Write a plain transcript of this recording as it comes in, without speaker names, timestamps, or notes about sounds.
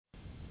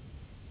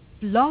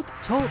Blog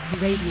Talk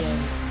Radio.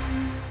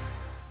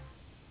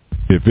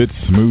 If it's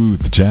smooth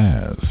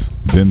jazz,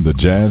 then the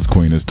Jazz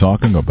Queen is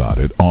talking about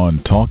it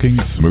on Talking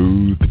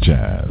Smooth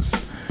Jazz.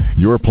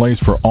 Your place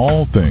for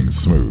all things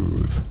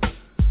smooth.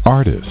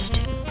 Artist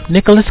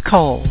Nicholas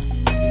Cole.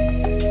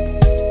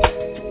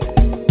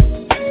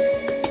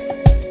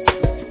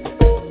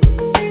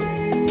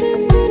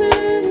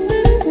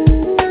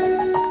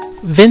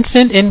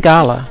 Vincent in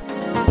Gala.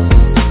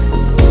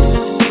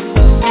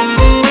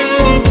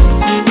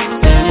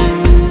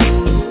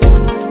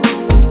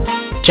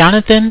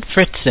 Jonathan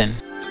Fritzen.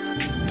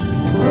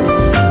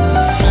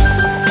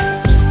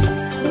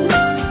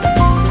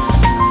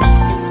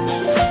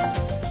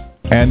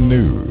 And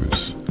news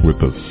with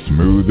the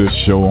smoothest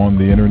show on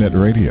the internet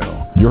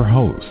radio. Your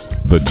host,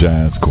 the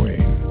Jazz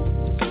Queen.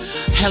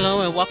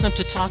 Hello and welcome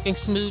to Talking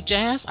Smooth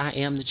Jazz. I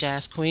am the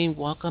Jazz Queen.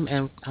 Welcome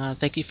and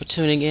thank you for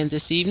tuning in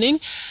this evening.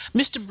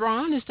 Mr.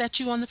 Braun, is that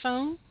you on the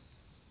phone?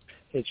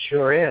 It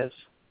sure is.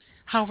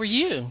 How are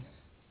you?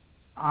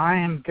 I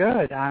am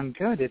good.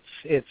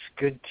 It's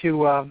good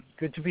to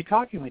be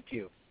talking with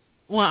you.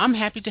 Well, I'm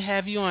happy to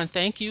have you on.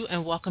 Thank you,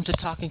 and welcome to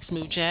Talking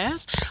Smooth Jazz.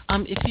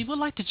 If you would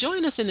like to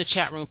join us in the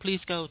chat room,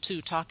 please go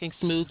to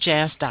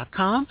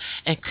TalkingSmoothJazz.com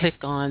and click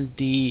on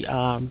the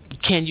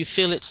Can You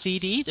Feel It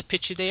CD, the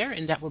picture there,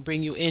 and that will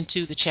bring you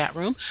into the chat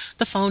room.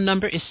 The phone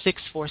number is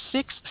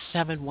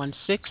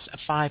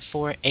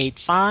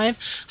 646-716-5485,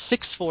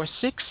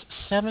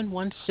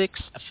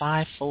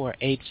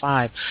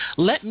 646-716-5485.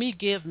 Let me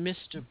give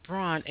Mr.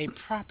 Braun a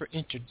proper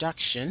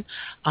introduction.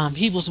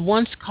 He was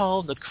once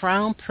called the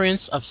Crown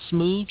Prince of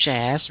Smooth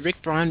Jazz. Rick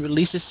Braun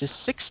releases his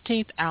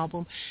 16th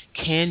album,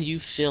 Can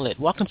You Feel It?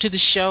 Welcome to the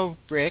show,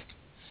 Rick.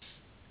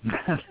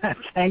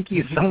 Thank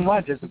you so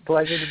much. It's a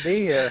pleasure to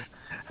be here.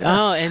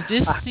 Oh, and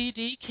this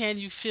CD, Can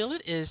You Feel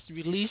It,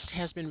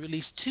 has been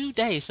released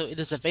today, so it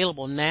is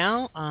available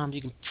now. You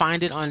can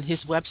find it on his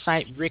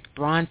website,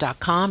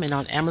 rickbraun.com, and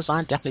on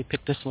Amazon. Definitely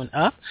pick this one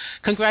up.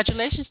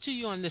 Congratulations to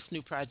you on this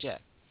new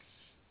project.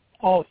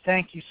 Oh,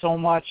 thank you so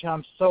much.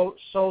 I'm so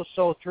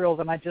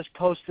thrilled, and I just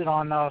posted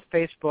on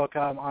Facebook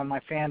on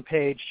my fan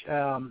page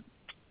a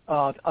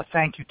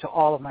thank you to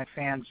all of my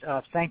fans.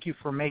 Thank you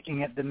for making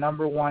it the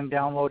 #1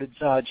 downloaded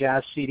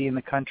jazz CD in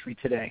the country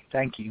today.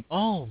 Thank you.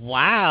 Oh,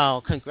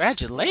 wow.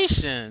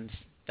 Congratulations.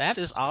 That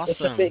is awesome.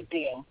 It's a big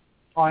deal.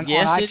 On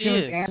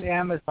iTunes and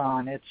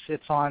Amazon,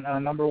 it's on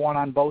 #1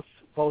 on both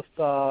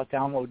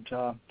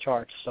download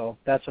charts, so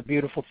that's a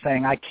beautiful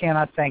thing. I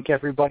cannot thank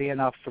everybody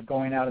enough for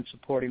going out and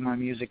supporting my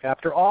music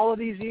after all of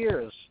these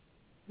years.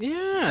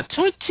 Yeah,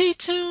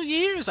 22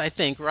 years, I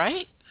think,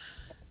 right?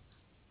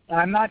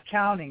 I'm not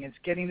counting. It's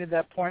getting to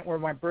that point where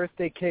my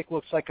birthday cake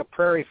looks like a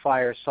prairie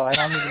fire, so I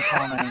don't even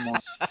count anymore.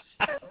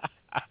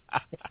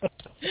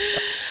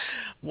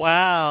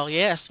 Wow,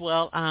 yes.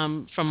 Well,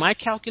 from my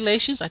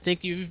calculations, I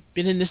think you've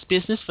been in this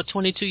business for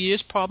 22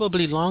 years,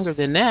 probably longer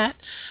than that,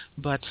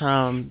 but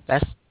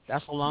that's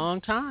a long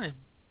time.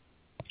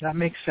 That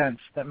makes sense.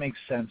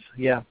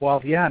 Yeah,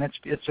 well, yeah, and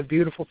it's a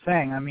beautiful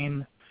thing. I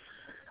mean,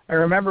 I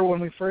remember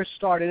when I first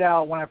started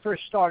out, my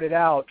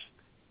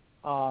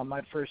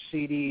first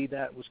CD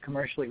that was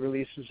commercially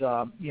released was,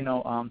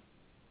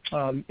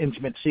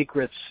 Intimate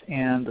Secrets,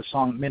 and the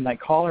song Midnight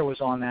Caller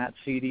was on that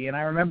CD. And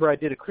I remember I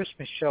did a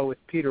Christmas show with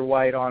Peter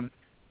White on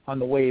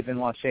the Wave in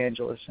Los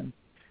Angeles, and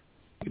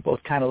we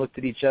both kind of looked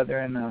at each other,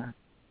 and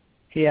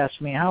he asked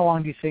me, how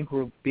long do you think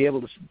we'll be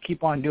able to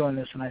keep on doing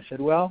this? And I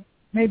said, well,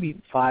 maybe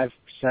 5,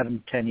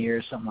 7, 10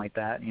 years, something like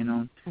that, you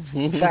know.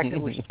 The fact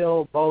that we're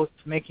still both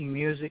making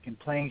music and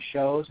playing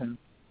shows and,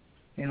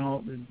 you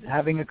know,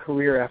 having a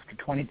career after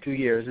 22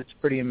 years, it's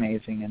pretty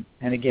amazing.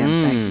 And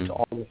again, thank you to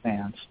all the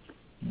fans.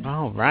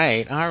 All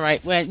right.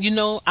 Well, you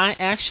know, I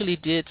actually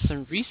did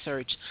some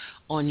research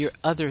on your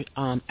other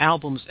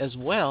albums as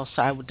well,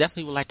 so I would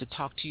definitely like to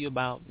talk to you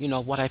about, you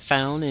know, what I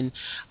found, and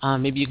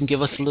maybe you can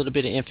give us a little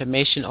bit of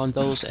information on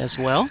those as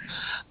well.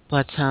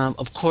 But,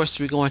 of course,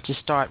 we're going to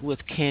start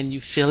with Can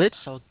You Feel It?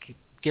 So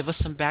give us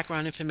some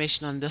background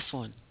information on this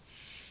one.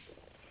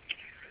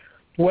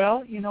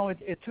 Well, you know,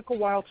 it took a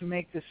while to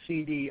make this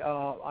CD.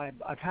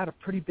 I've had a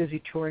pretty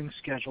busy touring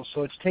schedule,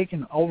 so it's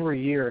taken over a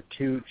year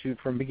to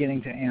from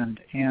beginning to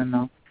end.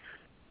 And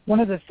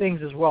one of the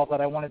things as well that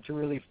I wanted to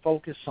really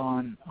focus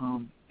on,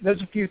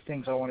 there's a few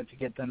things I wanted to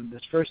get done.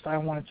 This first, I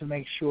wanted to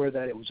make sure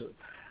that it was a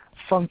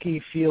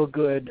funky,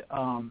 feel-good,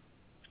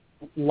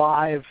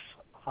 live,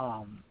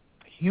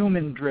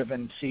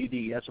 human-driven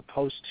CD as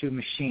opposed to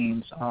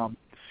machines.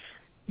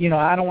 You know,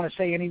 I don't want to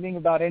say anything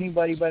about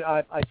anybody, but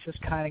I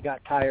just kind of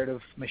got tired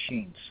of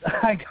machines.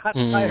 I got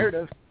tired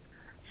of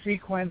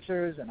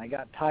sequencers, and I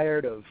got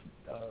tired of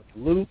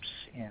loops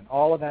and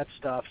all of that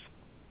stuff.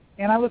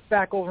 And I look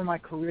back over my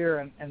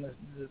career, and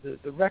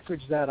the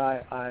records that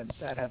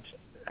that have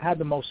had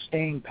the most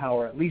staying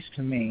power, at least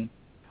to me,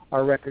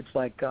 are records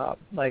like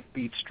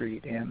Beat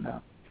Street. And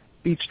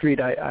Beat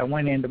Street, I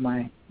went into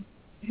my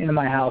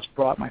house,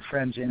 brought my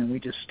friends in, and we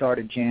just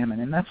started jamming.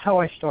 And that's how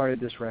I started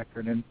this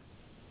record, and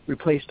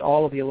replaced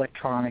all of the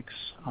electronics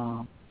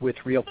with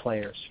real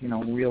players, you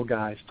know, real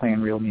guys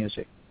playing real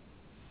music.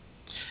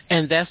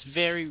 And that's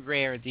very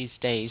rare these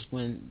days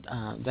when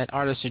that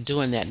artists are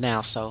doing that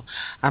now. So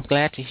I'm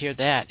glad to hear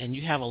that. And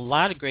you have a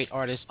lot of great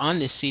artists on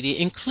this CD,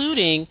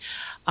 including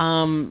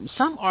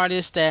some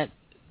artists that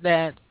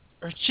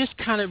are just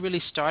kind of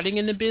really starting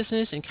in the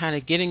business and kind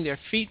of getting their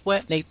feet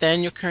wet.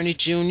 Nathaniel Kearney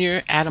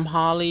Jr., Adam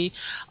Hawley,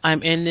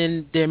 and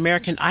then the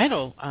American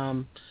Idol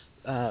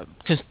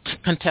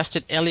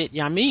contestant Elliot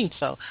Yamin.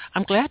 So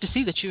I'm glad to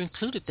see that you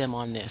included them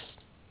on this.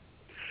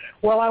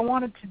 Well, I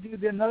wanted to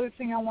do another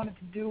thing I wanted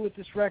to do with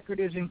this record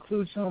is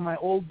include some of my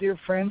old dear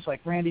friends like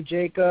Randy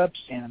Jacobs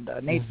and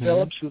Nate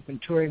Phillips, who've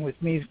been touring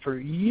with me for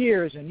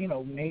years. And, you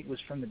know, Nate was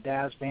from the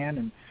Daz band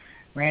and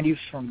Randy was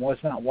from Was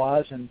Not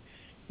Was. And,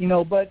 you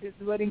know, but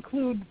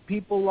include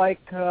people like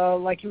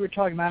you were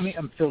talking about. I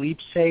mean,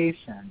 Philippe Sace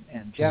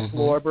and Jeff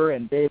Lorber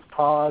and Dave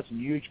Paz and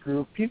Euge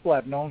Groove, people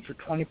I've known for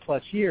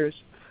 20-plus years.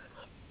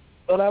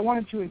 But I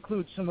wanted to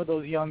include some of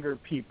those younger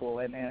people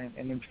and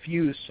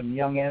infuse some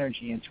young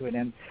energy into it.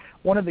 And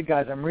one of the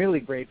guys I'm really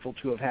grateful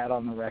to have had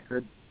on the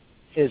record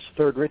is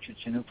Third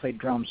Richardson, who played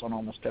drums on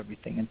almost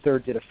everything. And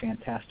Third did a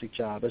fantastic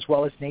job, as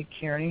well as Nate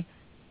Kearney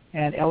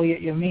and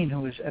Elliot Yamin,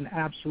 who is an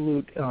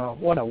absolute,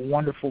 what a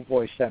wonderful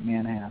voice that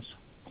man has.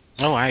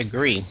 Oh, I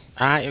agree.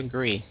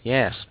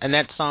 Yes. And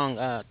that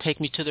song, Take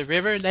Me to the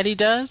River, that he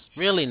does,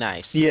 really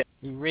nice. Yeah.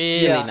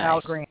 Really nice.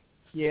 Al Green.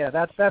 Yeah,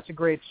 that's a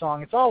great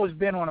song. It's always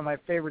been one of my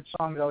favorite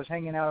songs. I was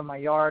hanging out in my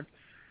yard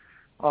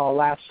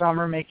last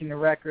summer making the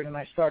record, and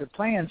I started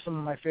playing some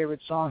of my favorite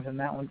songs, and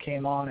that one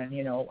came on, and,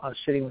 you know, I was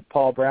sitting with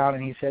Paul Braun,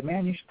 and he said,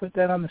 man, you should put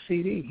that on the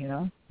CD, you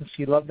know. If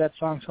you love that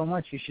song so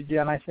much, you should do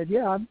it. And I said,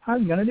 yeah,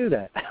 I'm going to do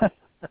that.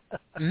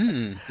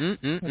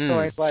 So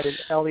I invited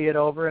Elliot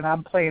over, and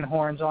I'm playing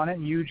horns on it,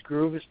 and Euge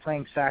Groove is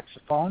playing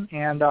saxophone,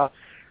 and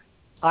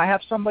I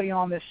have somebody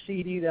on this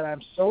CD that I'm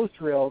so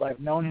thrilled. I've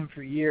known him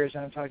for years,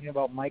 and I'm talking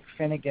about Mike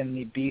Finnegan,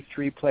 the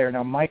B3 player.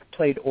 Now, Mike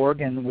played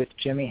organ with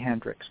Jimi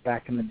Hendrix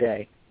back in the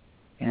day,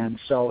 and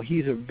so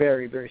he's a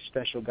very, very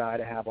special guy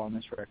to have on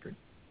this record.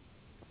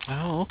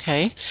 Oh,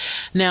 okay.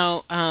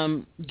 Now,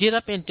 Get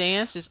Up and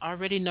Dance is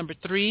already number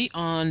 3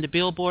 on the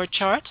Billboard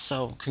chart,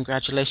 so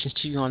congratulations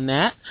to you on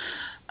that.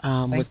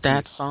 With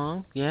that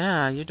song.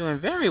 Yeah, you're doing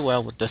very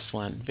well with this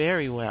one.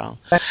 Very well.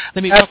 That's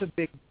a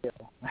big deal.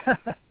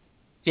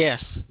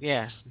 Yes,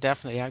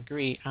 definitely. I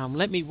agree.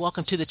 Let me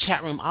welcome to the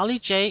chat room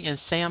Ollie J. and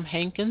Sam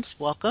Hankins.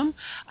 Welcome.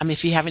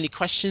 If you have any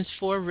questions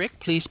for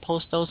Rick, please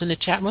post those in the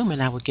chat room,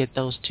 and I will get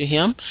those to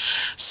him.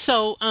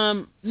 So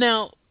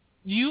now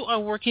you are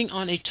working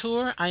on a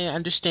tour, I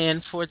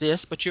understand, for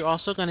this, but you're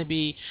also going to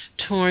be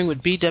touring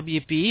with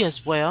BWB as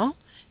well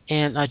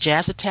and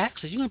Jazz Attack,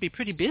 so you're going to be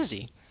pretty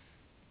busy.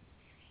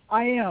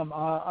 I am.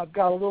 I've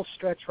got a little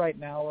stretch right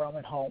now where I'm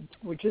at home,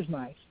 which is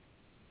nice.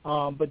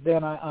 But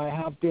then I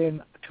have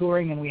been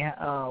touring and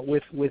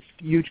with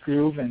Euge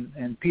Groove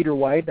and Peter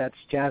White. That's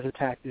Jazz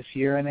Attack this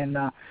year. And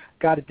then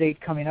got a date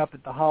coming up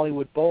at the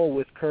Hollywood Bowl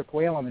with Kirk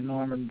Whalum and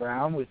Norman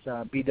Brown with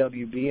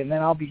BWB. And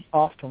then I'll be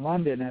off to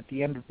London at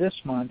the end of this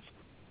month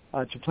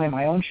to play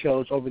my own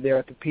shows over there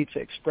at the Pizza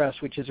Express,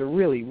 which is a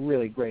really,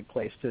 really great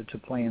place to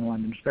play in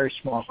London. It's a very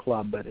small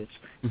club, but it's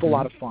a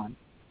lot of fun.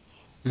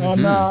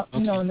 And you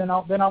know, and then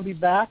I'll be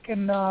back,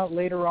 and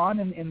later on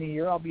in the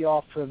year I'll be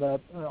off for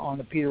on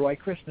the Peter White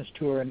Christmas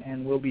tour,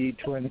 and we'll be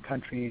touring the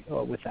country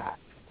with that,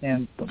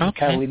 and the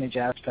Catalina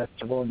Jazz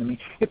Festival. And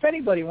if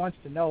anybody wants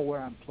to know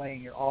where I'm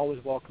playing, you're always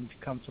welcome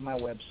to come to my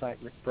website,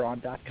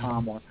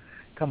 rickbraun.com, or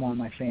come on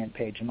my fan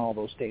page, and all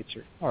those dates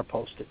are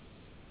posted.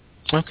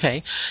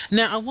 Okay.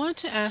 Now I wanted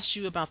to ask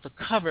you about the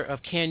cover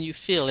of Can You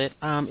Feel It?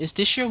 Is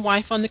this your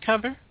wife on the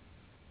cover?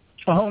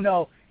 Oh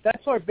no.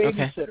 That's our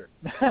babysitter.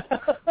 Okay.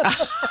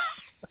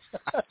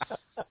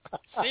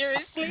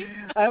 Seriously?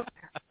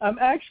 I'm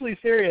actually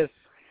serious.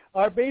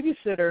 Our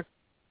babysitter.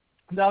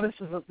 Now this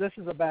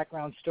is a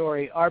background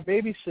story. Our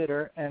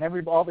babysitter and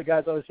all the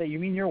guys always say, "You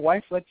mean your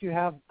wife lets you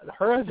have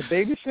her as a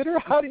babysitter?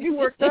 How do you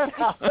work that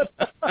out?"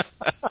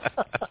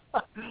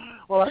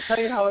 Well, I'll tell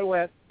you how it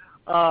went.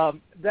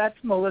 That's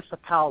Melissa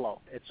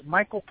Paolo. It's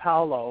Michael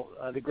Paolo,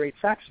 the great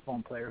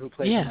saxophone player who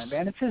plays in that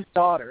band. It's his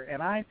daughter,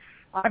 and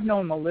I've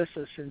known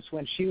Melissa since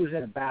when she was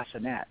in a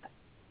bassinet,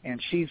 and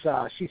she's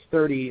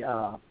 30.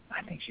 I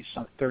think she's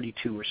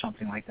 32 or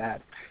something like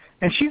that.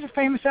 And she's a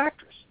famous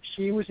actress.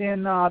 She was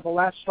in the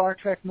last Star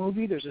Trek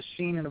movie. There's a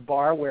scene in a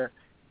bar where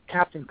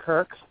Captain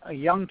Kirk, a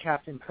young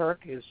Captain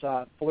Kirk, is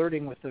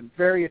flirting with a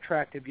very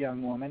attractive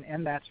young woman,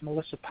 and that's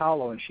Melissa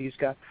Paolo. And she's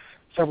got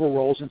several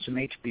roles in some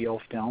HBO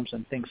films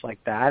and things like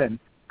that, and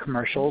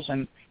commercials.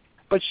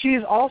 But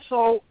she's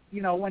also,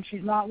 you know, when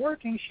she's not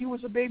working, she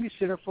was a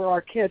babysitter for our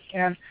kids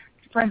and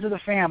friends of the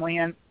family,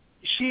 and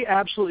she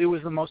absolutely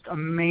was the most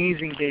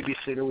amazing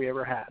babysitter we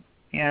ever had.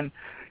 And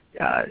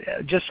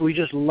we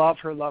just love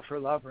her.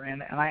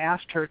 And I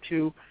asked her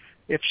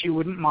if she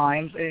wouldn't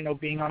mind, you know,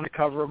 being on the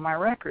cover of my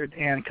record,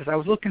 and because I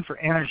was looking for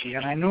energy,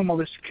 and I knew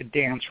Melissa could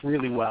dance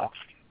really well.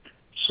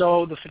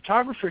 So the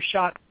photographer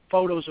shot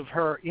photos of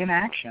her in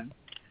action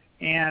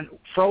and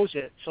froze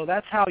it. So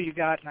that's how you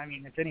got. I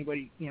mean, if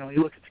anybody, you know,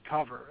 you look at the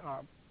cover.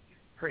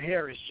 her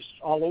hair is just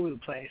all over the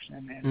place,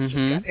 and it's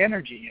just got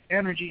energy,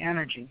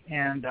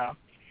 and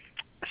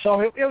so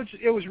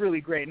it was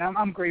really great, and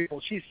I'm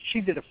grateful.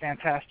 She did a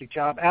fantastic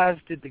job, as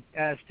did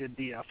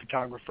the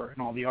photographer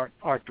and all the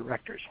art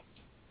directors.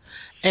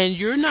 And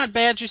you're not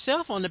bad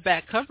yourself on the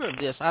back cover of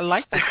this. I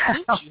like the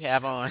suit you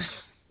have on.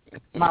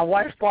 My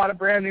wife bought a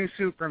brand new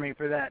suit for me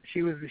for that.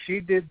 She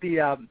did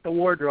the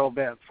wardrobe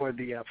for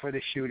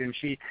the shoot, and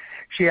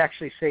she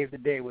actually saved the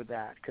day with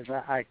that, because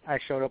I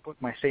showed up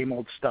with my same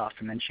old stuff,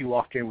 and then she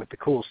walked in with the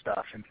cool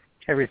stuff, and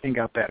everything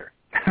got better.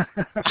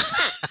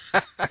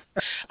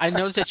 I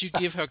know that you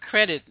give her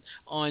credit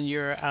on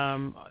your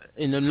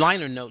in the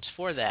liner notes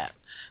for that,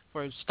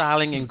 for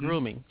styling and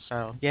grooming.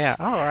 So yeah,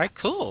 all right,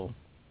 cool.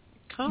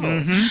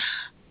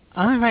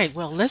 All right,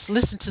 well, let's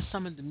listen to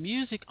some of the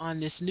music on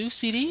this new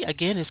CD.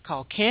 Again, it's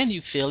called Can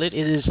You Feel It?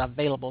 It is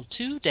available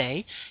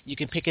today. You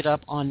can pick it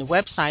up on the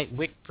website,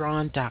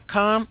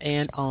 wickbraun.com,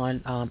 and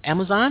on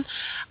Amazon.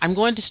 I'm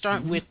going to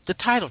start with the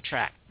title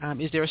track.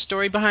 Is there a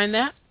story behind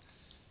that?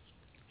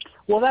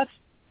 Well,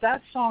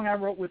 that song I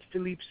wrote with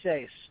Philippe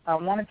Sace. I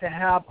wanted to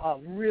have a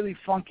really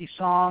funky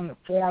song,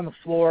 4 on the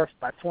floor.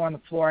 By 4 on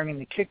the floor, I mean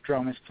the kick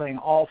drum is playing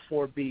all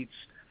 4 beats.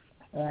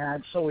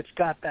 And so it's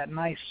got that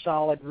nice,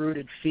 solid,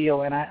 rooted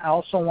feel. And I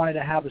also wanted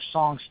to have a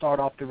song start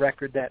off the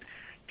record that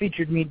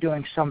featured me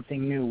doing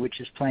something new,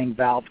 which is playing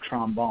valve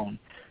trombone.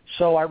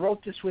 So I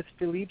wrote this with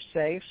Philippe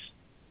Sace,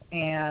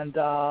 and,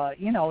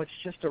 it's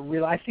just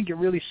I think it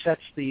really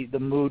sets the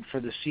mood for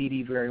the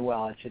CD very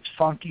well. It's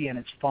funky and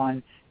it's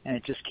fun, and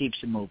it just keeps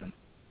it moving.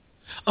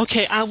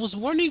 Okay, I was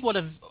wondering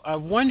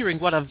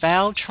what a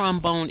valve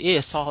trombone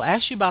is, so I'll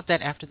ask you about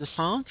that after the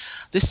song.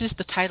 This is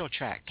the title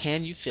track,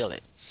 Can You Feel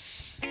It?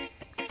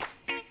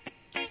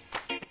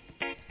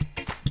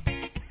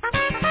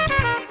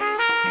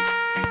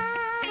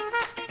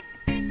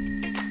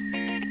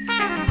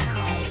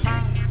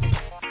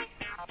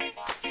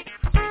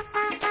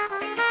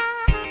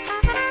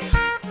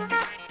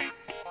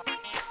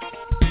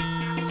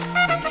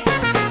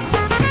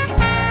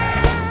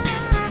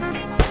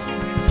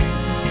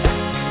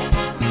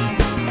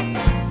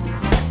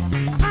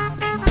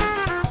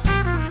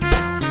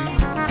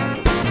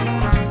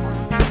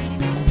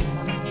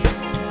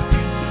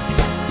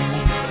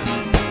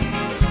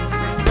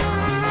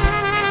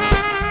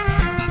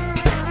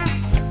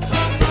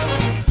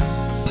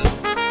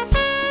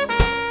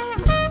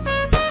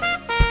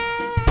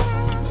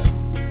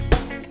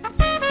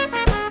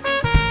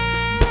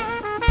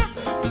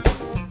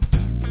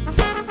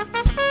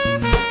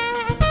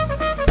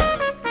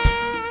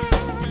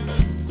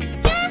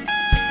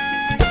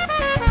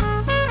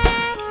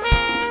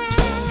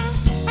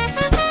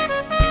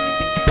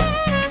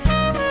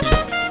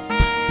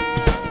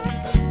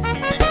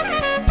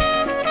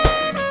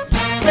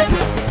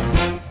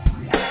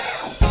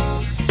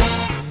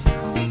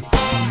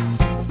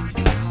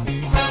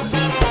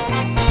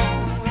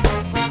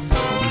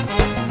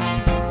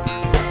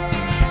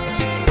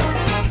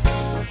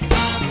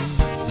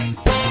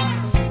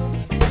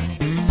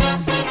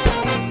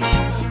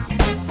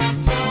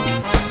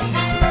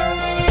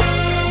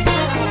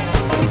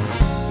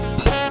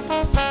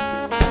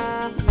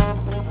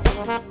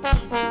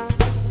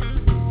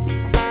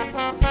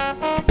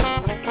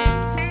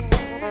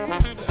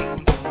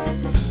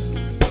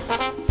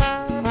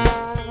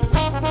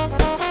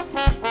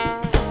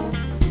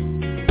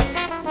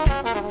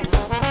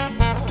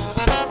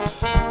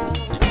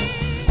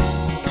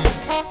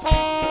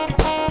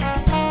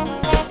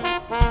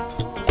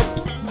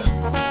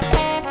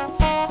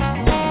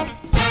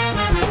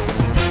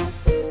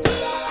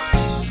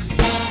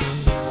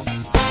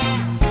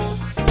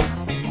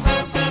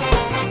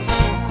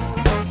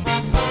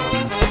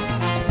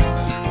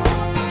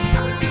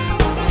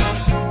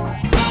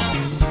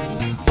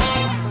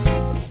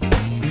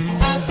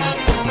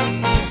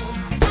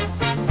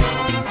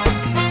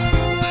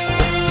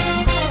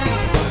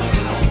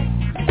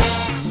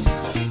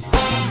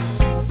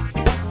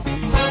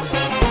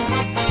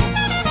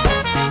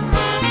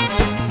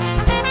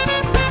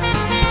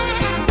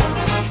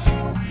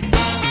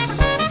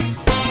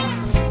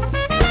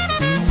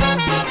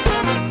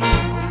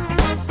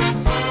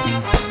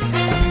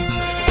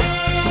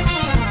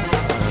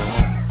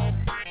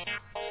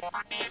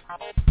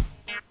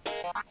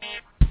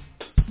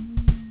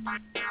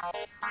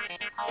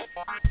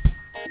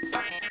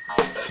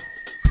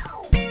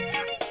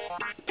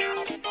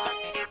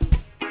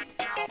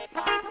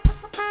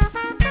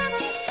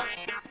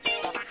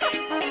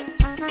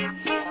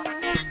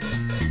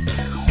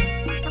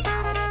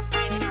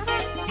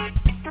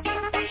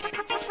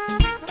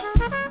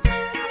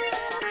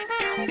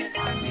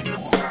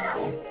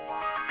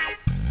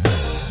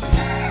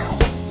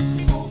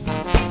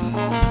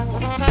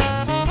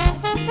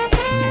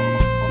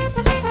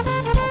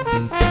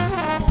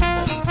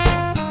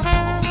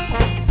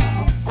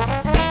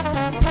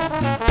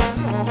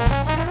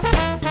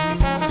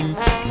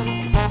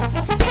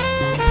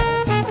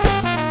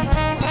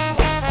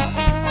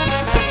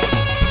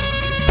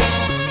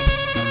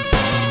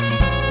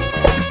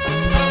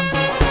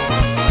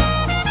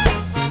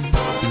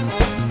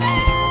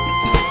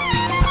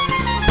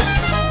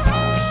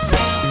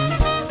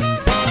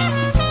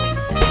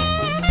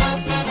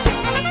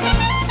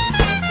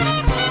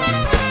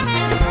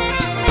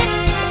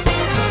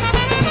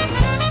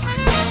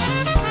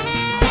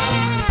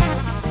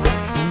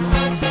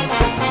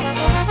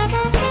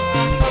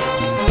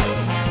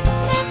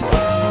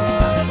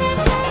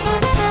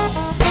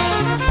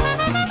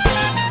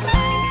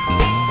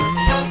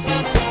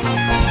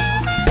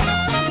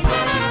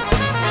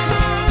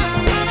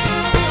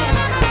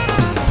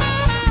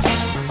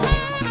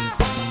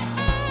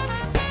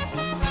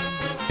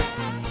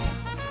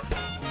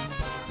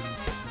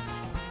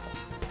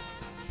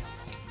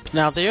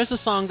 Now, there's a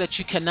song that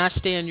you cannot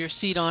stay in your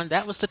seat on.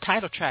 That was the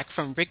title track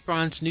from Rick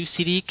Braun's new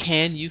CD,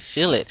 Can You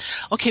Feel It?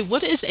 Okay,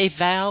 what is a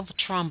valve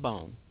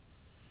trombone?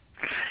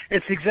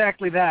 It's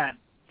exactly that.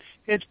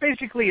 It's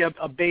basically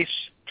a bass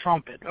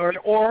trumpet or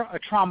a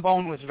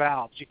trombone with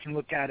valves. You can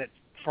look at it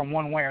from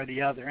one way or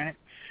the other. And it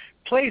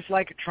plays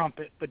like a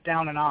trumpet, but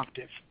down an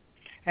octave.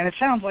 And it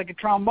sounds like a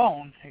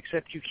trombone,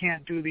 except you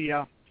can't do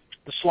the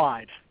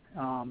slide.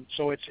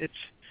 So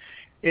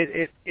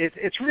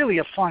it's really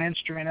a fun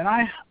instrument, and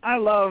I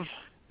love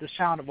the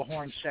sound of a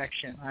horn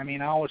section. I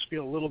mean, I always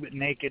feel a little bit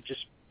naked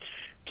just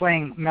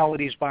playing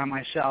melodies by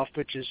myself,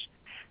 which is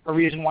a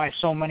reason why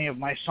so many of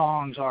my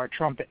songs are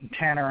trumpet and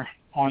tenor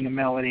on the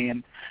melody,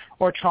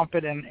 or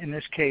trumpet and, in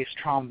this case,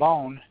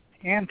 trombone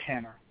and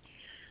tenor.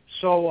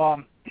 So,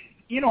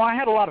 I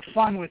had a lot of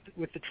fun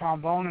with the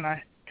trombone, and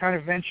I kind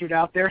of ventured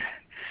out there,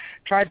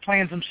 tried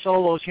playing some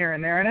solos here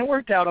and there, and it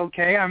worked out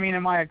okay. I mean,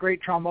 am I a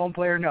great trombone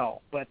player?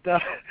 No, but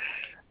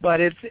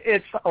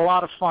it's a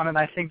lot of fun, and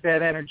I think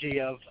that energy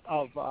of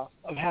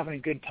having a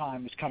good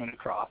time is coming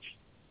across.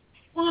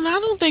 Well, and I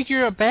don't think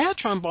you're a bad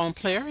trombone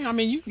player. I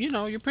mean,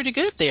 you're pretty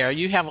good there.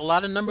 You have a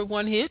lot of number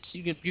one hits.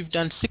 You've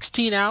done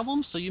 16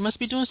 albums, so you must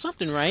be doing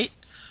something right.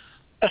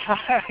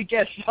 I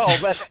guess so,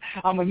 but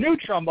I'm a new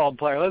trombone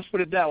player. Let's put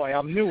it that way.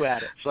 I'm new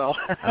at it, so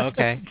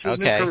okay, it's a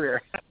new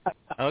career.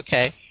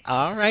 Okay,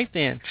 all right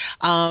then.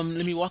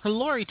 Let me welcome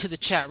Lori to the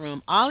chat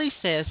room. Ollie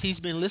says he's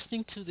been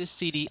listening to this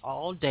CD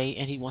all day,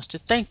 and he wants to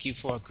thank you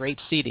for a great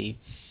CD.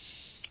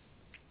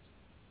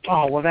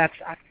 Oh, well,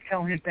 I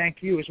tell him thank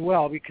you as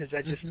well, because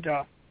I just,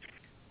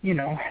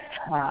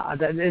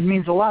 it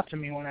means a lot to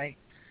me when I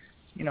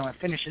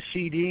finish a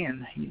CD,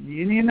 and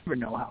you never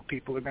know how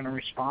people are going to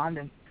respond,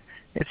 and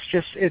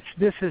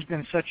this has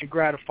been such a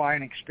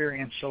gratifying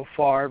experience so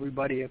far.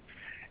 Everybody is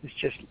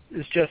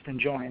just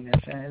enjoying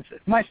this, and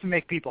it's nice to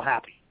make people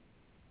happy.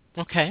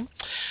 Okay.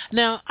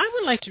 Now, I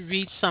would like to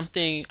read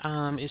something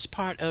as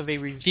part of a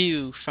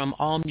review from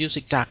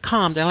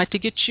allmusic.com that I'd like to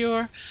get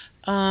your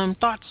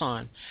thoughts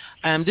on.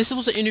 This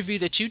was an interview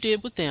that you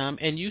did with them,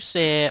 and you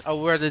said,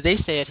 or rather they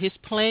said, his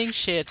playing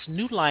sheds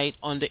new light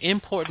on the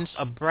importance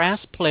of brass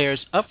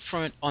players up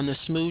front on the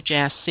smooth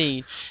jazz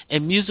scene, a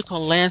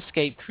musical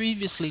landscape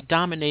previously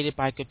dominated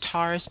by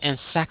guitarists and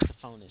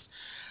saxophonists.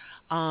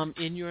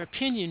 In your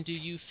opinion, do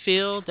you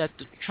feel that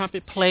the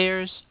trumpet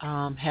players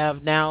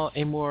have now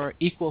a more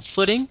equal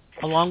footing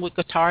along with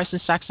guitarists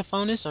and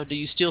saxophonists, or do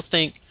you still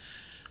think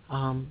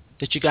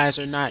that you guys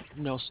are not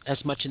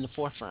as much in the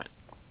forefront?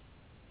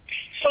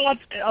 So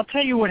I'll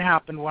tell you what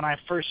happened when I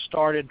first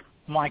started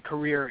my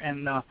career,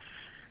 and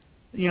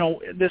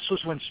this was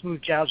when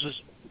smooth jazz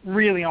was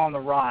really on the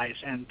rise,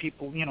 and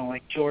people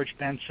like George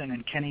Benson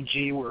and Kenny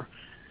G were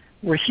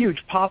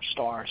huge pop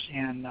stars,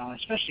 and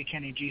especially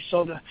Kenny G.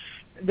 So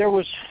there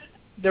was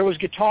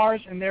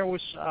guitars and there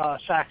was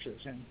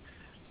saxes,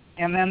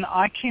 and then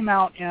I came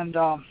out and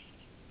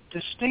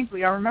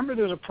distinctly I remember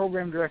there was a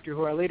program director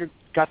who I later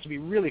got to be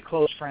really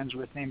close friends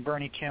with named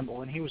Bernie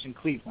Kimball, and he was in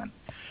Cleveland.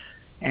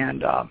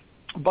 And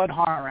Bud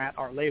Harrat,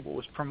 our label,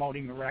 was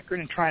promoting the record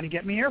and trying to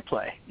get me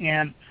airplay.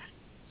 And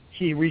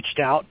he reached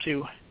out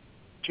to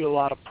a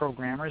lot of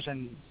programmers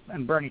and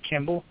Bernie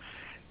Kimball.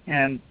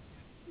 And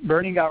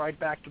Bernie got right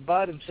back to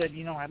Bud and said,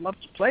 I'd love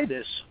to play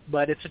this,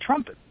 but it's a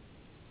trumpet.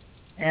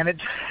 And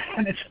it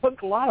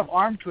took a lot of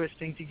arm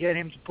twisting to get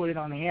him to put it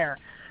on the air.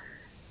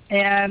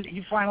 And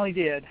he finally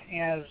did,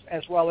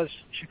 as well as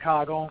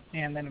Chicago,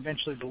 and then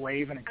eventually The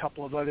Wave and a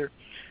couple of other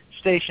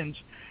stations.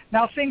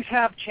 Now things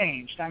have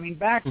changed. I mean,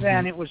 back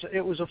then it was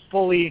a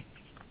fully,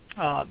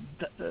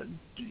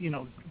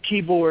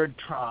 keyboard,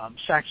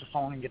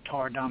 saxophone, and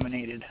guitar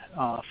dominated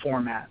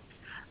format.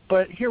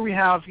 But here we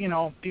have,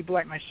 people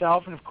like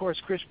myself, and of course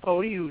Chris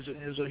Pody, who's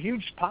a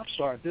huge pop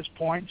star at this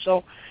point.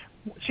 So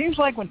it seems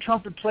like when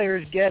trumpet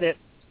players get it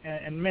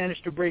and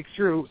manage to break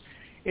through,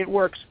 it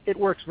works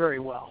very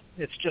well.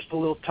 It's just a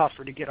little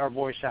tougher to get our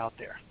voice out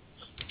there.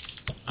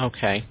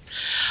 Okay.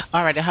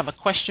 All right, I have a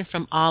question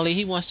from Ollie.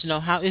 He wants to know,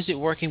 how is it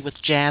working with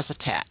Jazz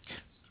Attack?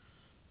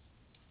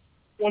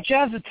 Well,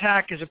 Jazz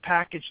Attack is a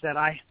package that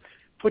I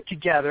put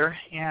together,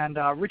 and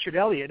Richard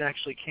Elliot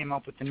actually came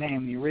up with the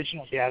name. The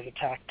original Jazz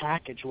Attack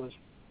package was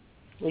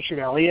Richard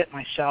Elliot,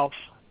 myself,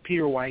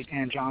 Peter White,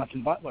 and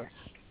Jonathan Butler.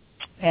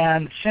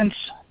 And since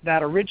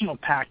that original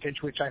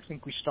package, which I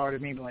think we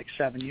started maybe like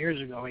 8 years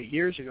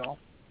ago,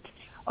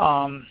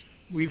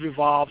 we've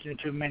evolved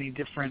into many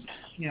different,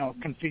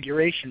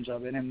 configurations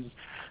of it. And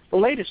the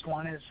latest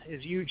one is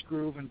Euge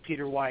Groove and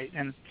Peter White.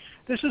 And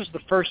this is the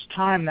first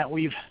time that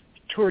we've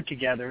toured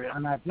together.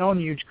 And I've known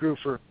Euge Groove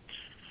for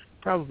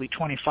probably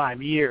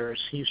 25 years.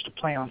 He used to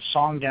play on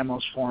song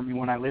demos for me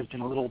when I lived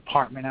in a little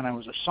apartment, and I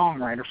was a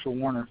songwriter for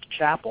Warner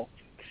Chappell.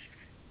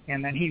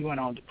 And then he went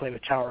on to play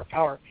with Tower of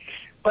Power.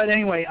 But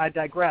anyway, I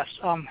digress.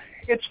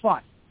 It's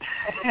fun.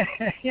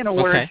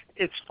 Okay.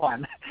 It's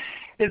fun.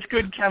 It's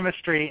good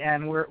chemistry,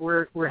 and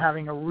we're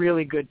having a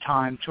really good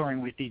time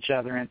touring with each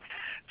other. And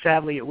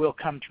sadly, it will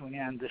come to an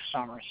end this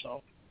summer.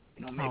 So,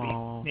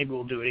 maybe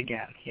we'll do it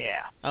again.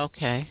 Yeah.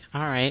 Okay.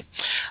 All right.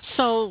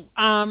 So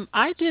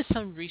I did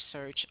some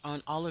research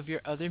on all of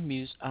your other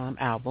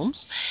albums,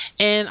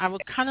 and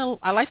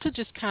I like to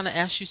just kind of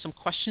ask you some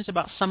questions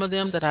about some of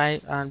them that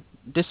I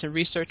did some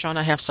research on.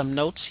 I have some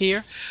notes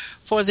here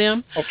for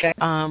them. Okay.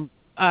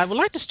 I would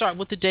like to start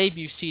with the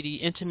debut CD,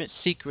 Intimate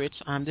Secrets.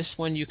 This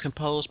one you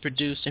composed,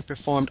 produced, and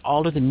performed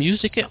all of the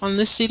music on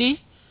this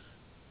CD.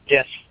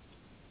 Yes.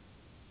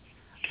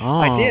 Oh.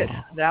 I did.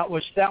 That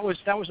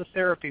was a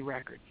therapy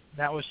record.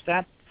 That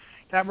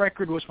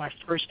record was my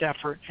first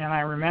effort, and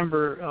I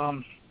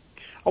remember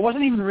I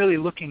wasn't even really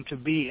looking to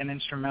be an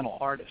instrumental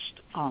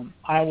artist.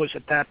 I was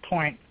at that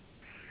point,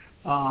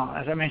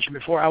 as I mentioned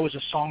before, I was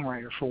a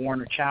songwriter for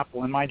Warner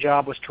Chappell, and my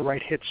job was to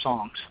write hit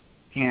songs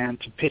and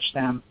to pitch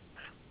them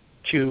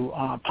to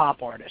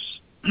pop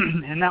artists,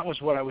 and that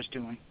was what I was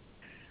doing.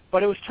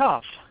 But it was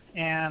tough,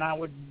 and I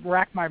would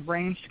rack my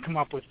brains to come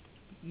up with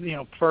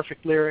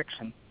perfect lyrics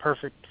and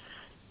perfect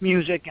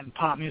music and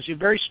pop music,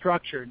 very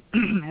structured.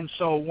 And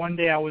so one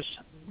day I was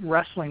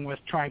wrestling with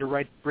trying to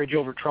write Bridge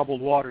Over Troubled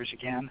Waters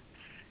again,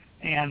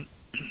 and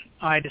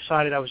I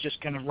decided I was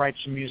just going to write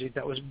some music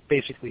that was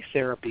basically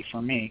therapy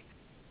for me.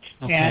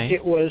 Okay. And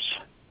it was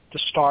the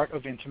start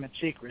of Intimate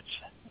Secrets.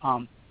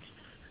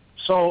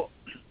 So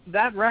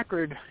that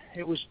record,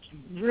 it was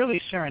really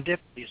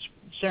serendipitous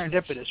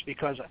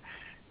because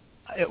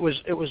it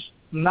was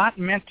not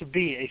meant to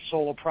be a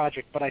solo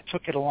project, but I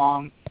took it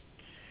along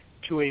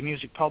to a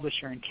music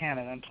publisher in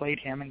Canada and played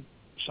him and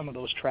some of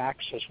those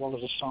tracks as well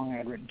as a song I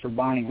had written for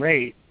Bonnie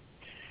Raitt.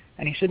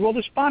 And he said, well,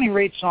 this Bonnie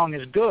Raitt song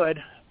is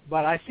good,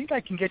 but I think I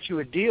can get you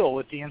a deal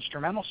with the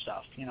instrumental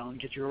stuff, and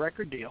get you a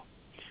record deal.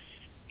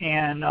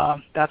 And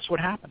that's what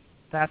happened.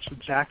 That's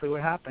exactly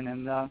what happened.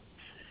 And,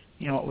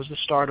 it was the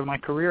start of my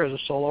career as a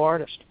solo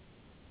artist.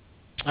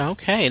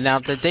 Okay. Now,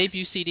 the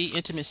debut CD,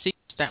 Intimate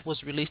Secrets, that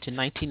was released in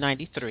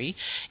 1993.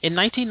 In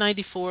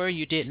 1994,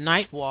 you did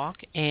Night Walk,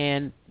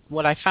 and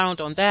what I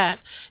found on that,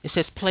 it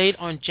says played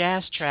on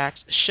jazz tracks,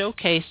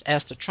 showcased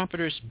as the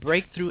Trumpeter's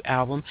breakthrough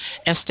album,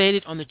 and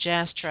stated on the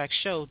Jazz Track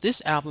show, this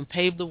album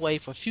paved the way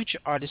for future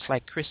artists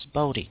like Chris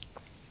Bodie.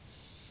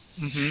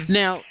 Mm-hmm.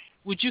 Now,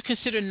 would you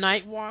consider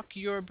Night Walk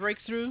your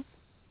breakthrough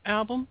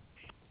album?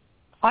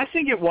 I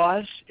think it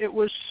was. It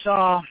was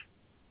the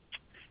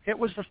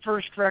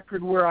first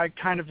record where I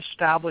kind of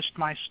established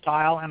my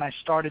style, and I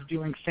started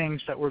doing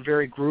things that were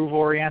very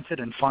groove-oriented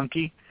and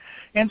funky.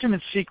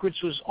 Intimate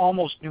Secrets was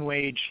almost new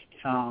age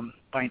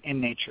in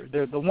nature.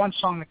 The one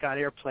song that got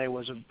airplay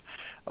was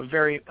a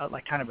very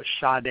like kind of a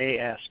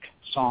Sade-esque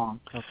song,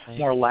 okay,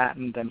 more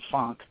Latin than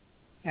funk.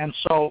 And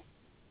so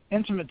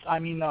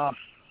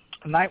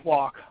Night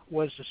Walk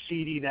was the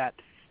CD that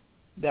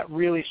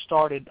really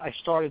started. I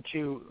started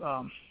to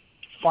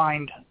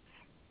find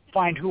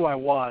who I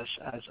was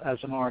as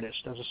an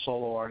artist, as a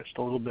solo artist,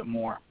 a little bit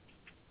more.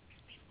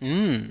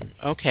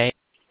 Okay.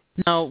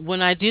 Now,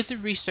 when I did the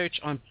research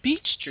on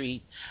Beat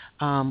Street,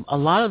 a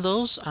lot of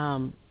those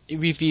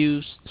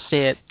reviews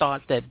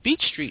thought that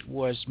Beat Street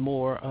was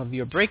more of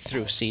your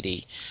breakthrough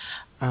CD.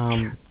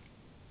 Well,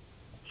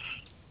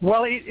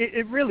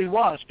 it really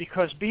was,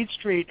 because Beat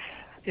Street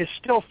is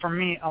still, for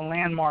me, a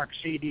landmark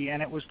CD,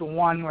 and it was the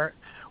one where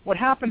what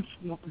happened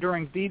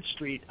during Beat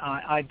Street,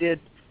 I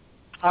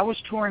was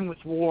touring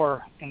with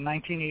War in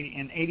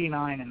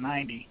 1989 and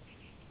 90,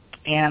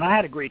 and I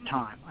had a great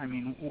time. I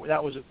mean,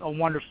 that was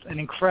an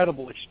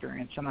incredible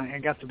experience, and I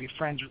got to be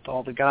friends with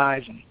all the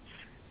guys, and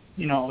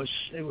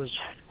it was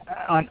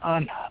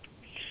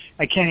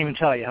I can't even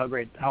tell you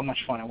how much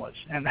fun it was.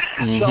 And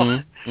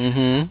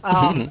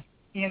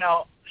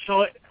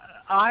so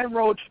I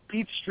wrote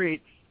Beat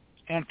Street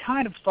and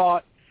kind of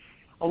thought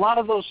a lot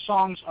of those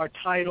songs are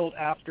titled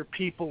after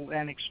people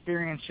and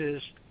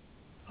experiences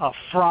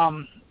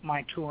from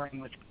my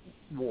touring with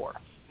War.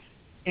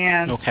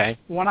 And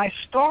when I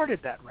started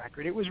that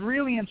record, it was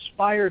really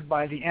inspired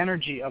by the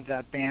energy of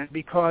that band,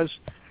 because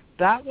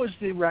that was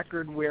the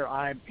record where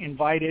I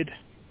invited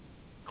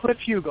Cliff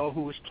Hugo,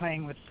 who was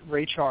playing with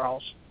Ray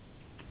Charles,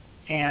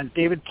 and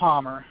David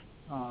Palmer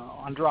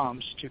on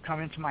drums, to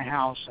come into my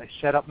house. I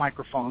set up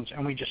microphones,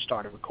 and we just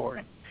started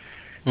recording.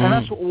 And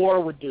that's what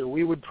War would do.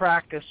 We would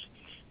practice,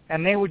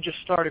 and they would just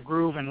start a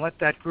groove and let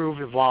that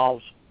groove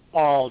evolve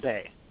all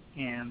day.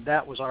 And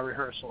that was our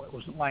rehearsal. It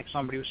wasn't like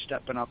somebody was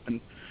stepping up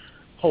and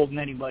holding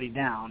anybody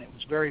down. It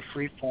was very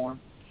free form.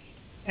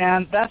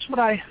 And that's what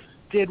I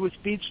did with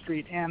Beat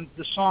Street. And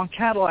the song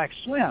Cadillac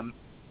Slim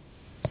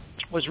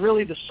was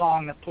really the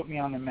song that put me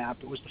on the map.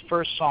 It was the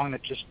first song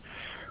that just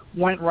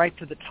went right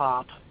to the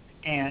top,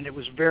 and it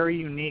was very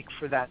unique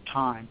for that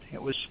time.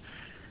 It was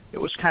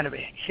kind of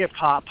a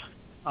hip-hop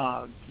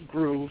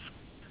groove,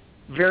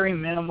 very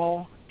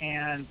minimal,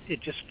 and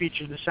it just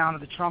featured the sound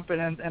of the trumpet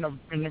and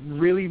a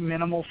really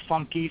minimal,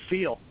 funky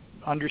feel,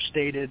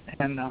 understated,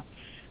 and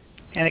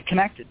it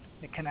connected.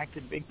 It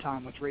connected big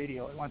time with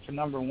radio. It went to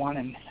number one,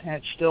 and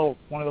it's still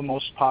one of the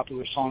most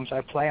popular songs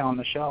I play on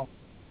the show.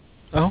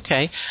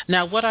 Okay.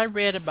 Now, what I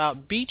read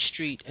about Beat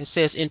Street, it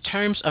says, in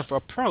terms of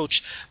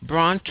approach,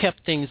 Braun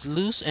kept things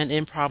loose and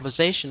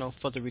improvisational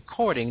for the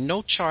recording,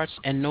 no charts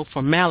and no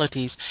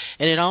formalities.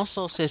 And it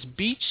also says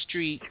Beat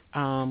Street,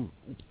 but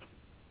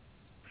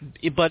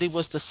it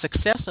was the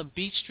success of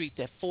Beat Street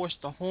that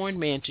forced the horn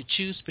man to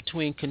choose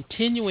between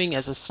continuing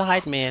as a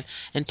sideman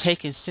and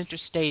taking center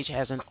stage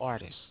as an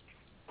artist.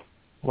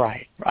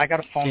 Right. I got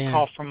a phone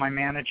call from my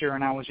manager,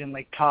 and I was in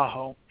Lake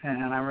Tahoe,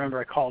 and I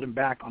remember I called him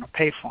back on a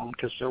payphone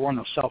because there were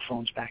no cell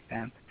phones back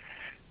then.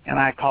 And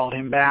I called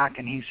him back,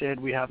 and he said,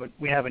 "We have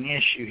an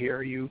issue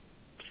here.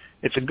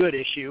 It's a good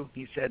issue."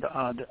 He said,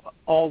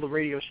 "All the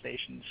radio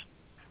stations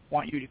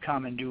want you to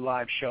come and do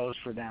live shows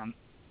for them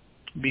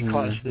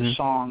because the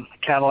song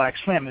Cadillac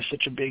Slim is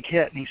such a big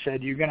hit." And he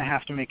said, "You're going to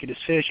have to make a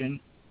decision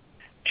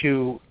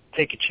to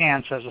take a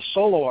chance as a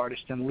solo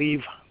artist and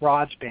leave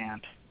Rod's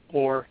band,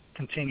 or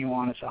continue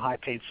on as a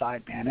high-paid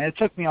side band." And it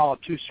took me all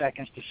of 2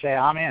 seconds to say,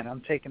 "I'm in.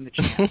 I'm taking the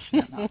chance."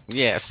 And,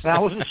 yes.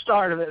 That was the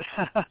start of it.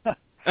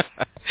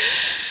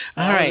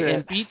 All right.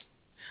 And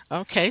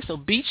so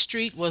Beat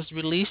Street was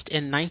released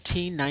in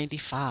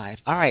 1995.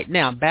 All right,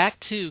 now back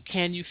to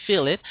Can You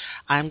Feel It?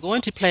 I'm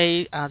going to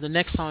play the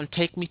next song,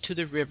 Take Me to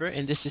the River,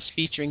 and this is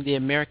featuring the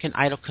American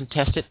Idol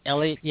contestant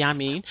Elliot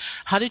Yamin.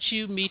 How did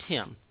you meet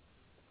him?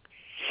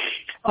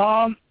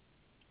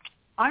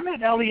 I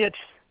met Elliot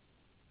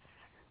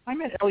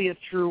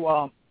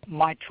through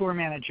my tour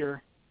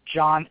manager,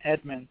 John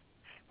Edmond,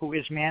 who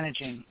is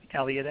managing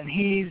Elliot, and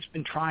he's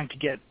been trying to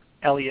get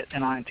Elliot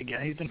and I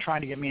together. He's been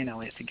trying to get me and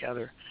Elliot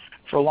together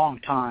for a long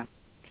time.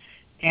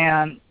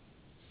 And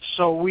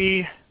so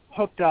we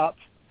hooked up,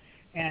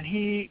 and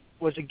he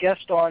was a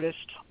guest artist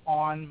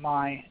on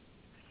my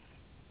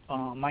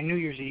New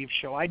Year's Eve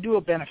show. I do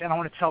a benefit, and I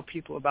want to tell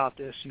people about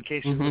this in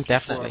case you're looking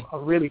for a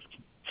really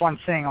fun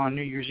thing on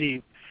New Year's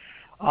Eve.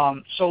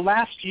 So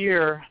last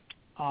year,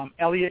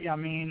 Elliot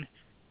Yamin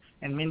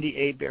and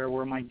Mindy Abear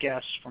were my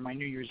guests for my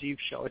New Year's Eve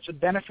show. It's a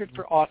benefit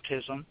for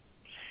autism,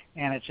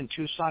 and it's in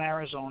Tucson,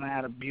 Arizona,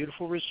 at a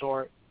beautiful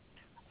resort.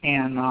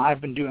 And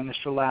I've been doing this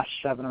for the last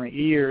 7 or 8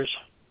 years.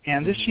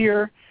 And this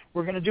year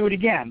we're going to do it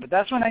again. But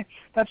that's when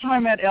I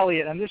met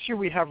Elliot. And this year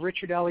we have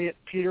Richard Elliot,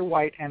 Peter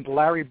White, and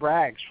Larry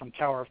Braggs from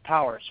Tower of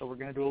Power. So we're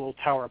going to do a little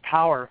Tower of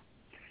Power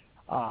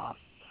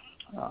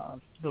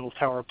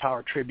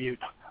tribute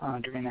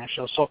during that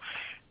show. So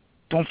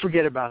don't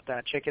forget about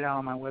that. Check it out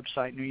on my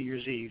website, New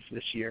Year's Eve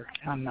this year.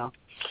 And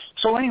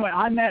so anyway,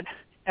 I met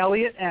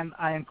Elliot, and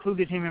I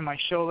included him in my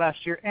show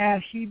last year,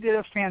 and he did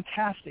a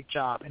fantastic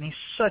job, and he's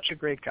such a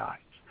great guy.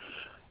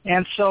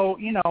 And so,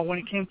 when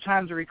it came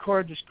time to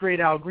record this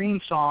great Al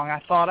Green song, I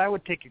thought I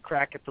would take a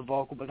crack at the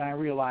vocal, but then I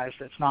realized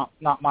that's not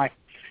my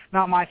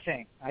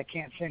thing. I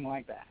can't sing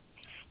like that.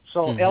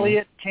 So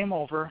Elliot came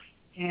over,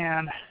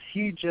 and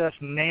he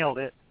just nailed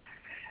it.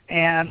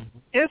 And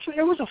it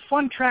was a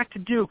fun track to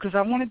do because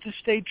I wanted to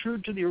stay true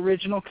to the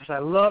original because I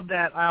love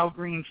that Al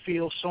Green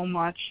feel so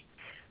much,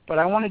 but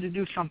I wanted to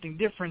do something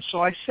different.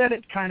 So I set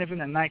it kind of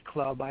in a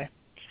nightclub.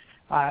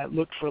 I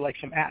looked for like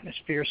some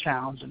atmosphere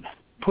sounds and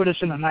put us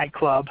in a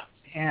nightclub.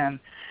 And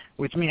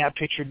with me, I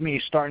pictured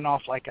me starting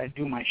off like I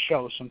do my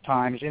show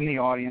sometimes in the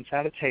audience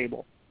at a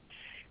table.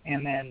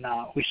 And then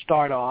we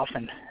start off,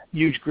 and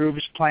Euge Groove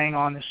is playing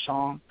on this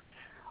song.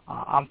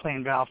 I'm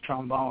playing valve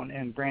trombone,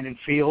 and Brandon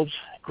Fields,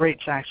 great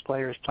sax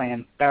player, is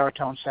playing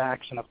baritone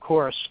sax, and of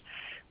course,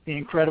 the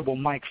incredible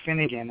Mike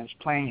Finnegan is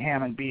playing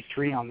Hammond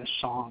B3 on this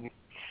song,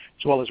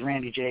 as well as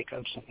Randy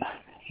Jacobs,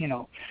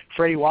 and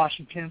Freddie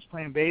Washington's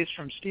playing bass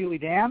from Steely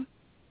Dan,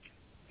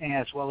 and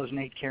as well as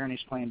Nate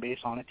Kearney's playing bass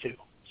on it too.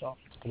 So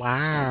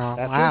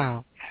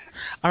wow.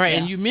 All right,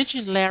 and you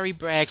mentioned Larry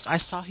Braggs.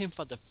 I saw him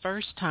for the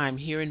first time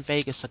here in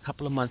Vegas a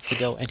couple of months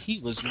ago, and he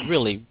was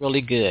really,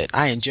 really good.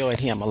 I enjoyed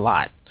him a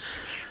lot.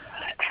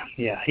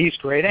 Yeah, he's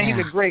great, and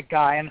he's a great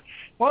guy. And,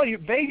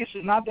 Vegas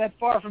is not that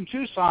far from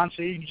Tucson,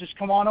 so you can just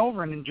come on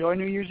over and enjoy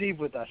New Year's Eve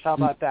with us. How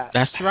about that?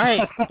 That's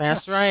right.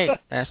 That's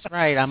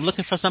right. I'm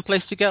looking for some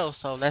place to go,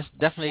 so that's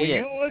definitely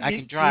it. I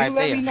can drive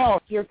there. Let me know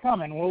if you're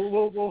coming.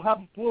 We'll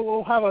have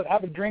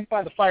a drink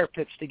by the fire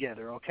pits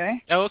together,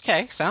 okay?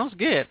 Okay, sounds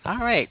good. All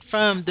right,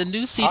 from the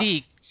new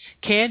CD,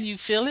 Can You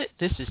Feel It?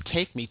 This is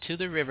Take Me to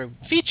the River,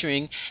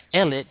 featuring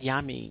Elliot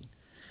Yamin.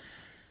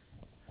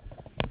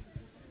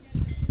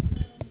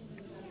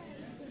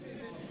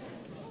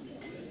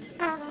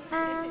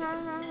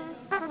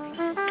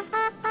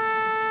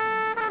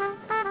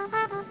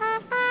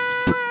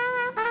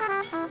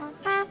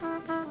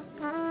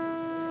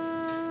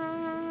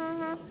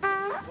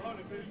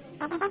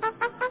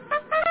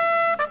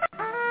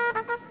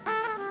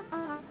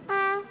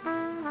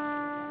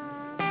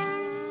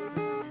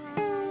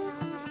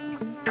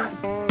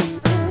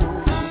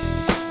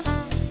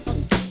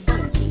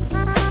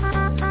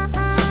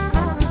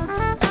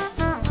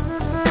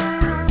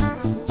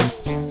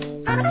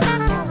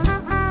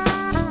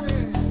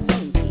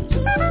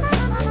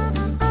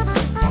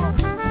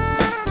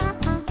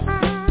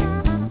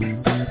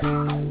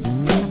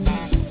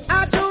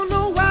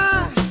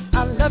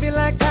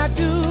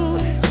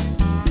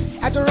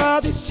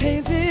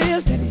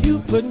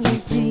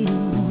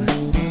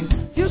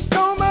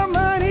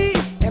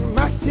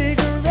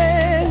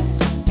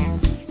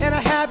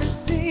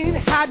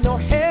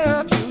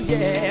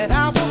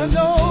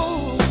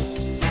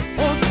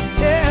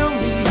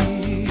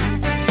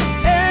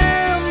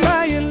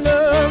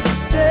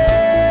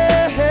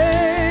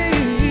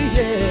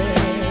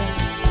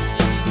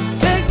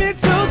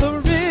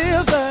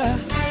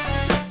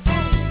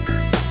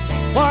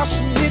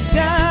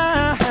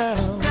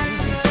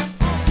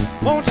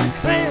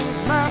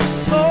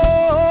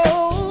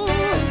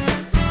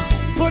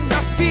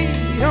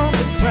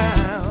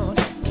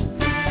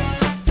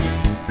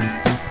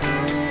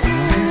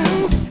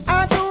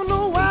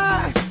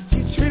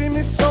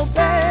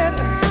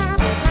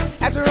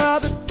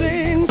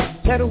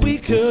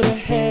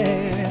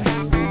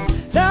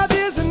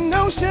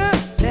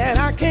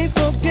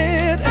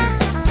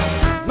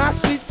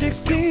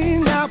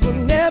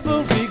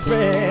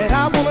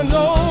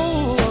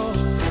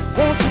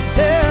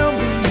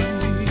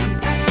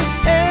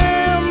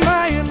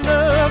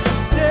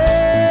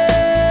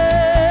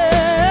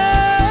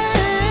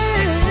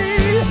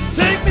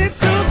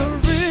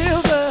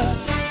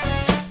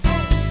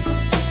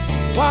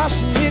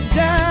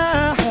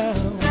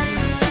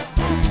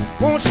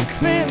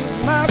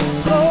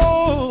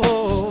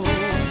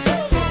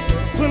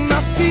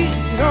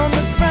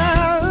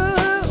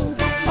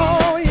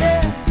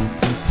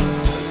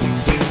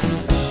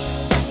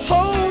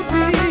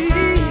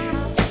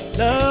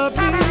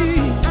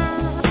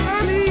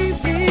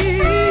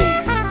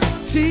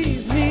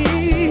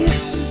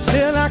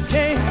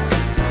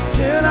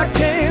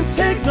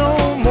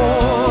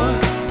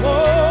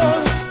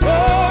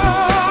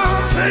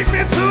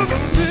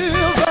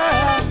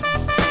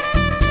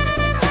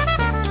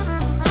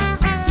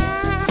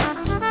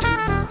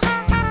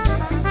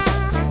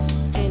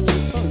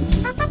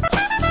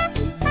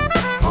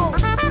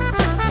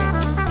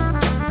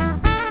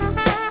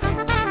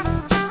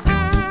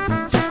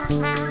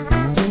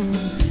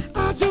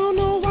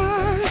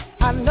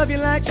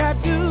 like I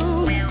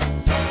do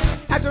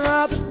after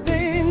all the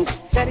things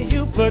that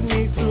you put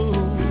me through.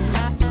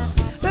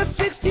 The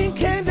 16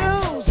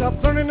 candles are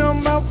burning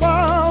on my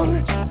wall.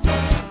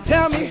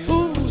 Tell me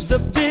who's the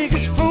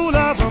biggest fool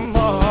of them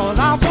all.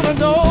 I wanna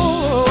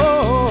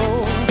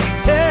know.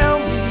 Tell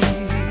me,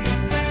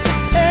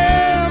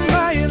 am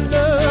I in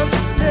love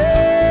today?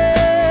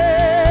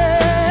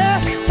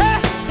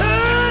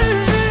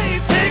 Hey,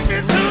 take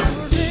me to the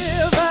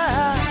river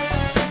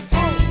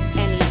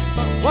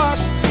and wash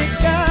me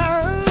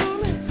down.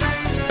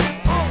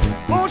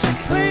 Won't you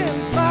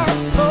cleanse my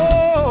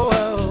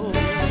soul?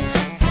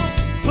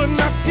 Put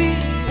my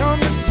feet on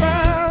the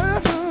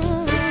ground.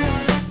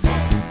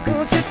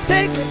 Won't you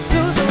take me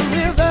to the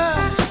river?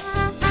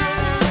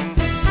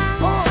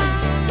 Oh,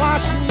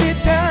 wash me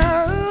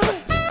down.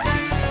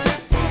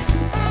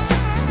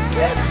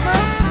 Cleanse my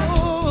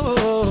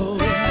soul.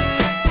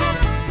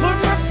 Put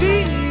my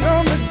feet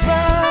on the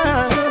ground.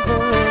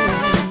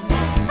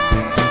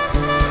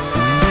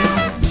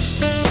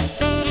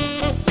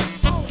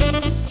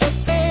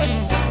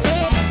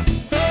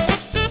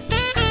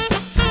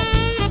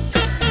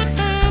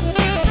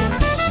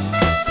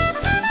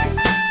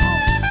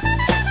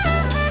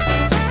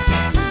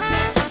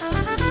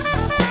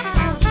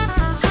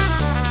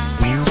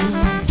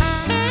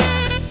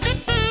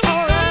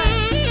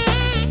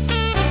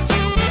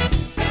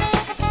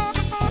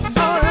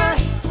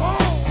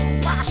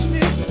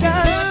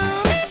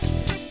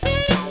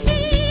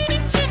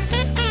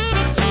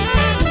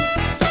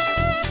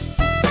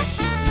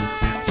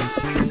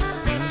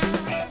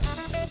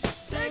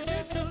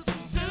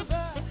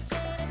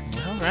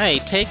 All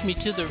right, Take Me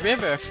to the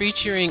River,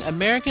 featuring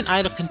American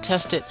Idol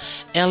contestant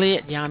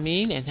Elliot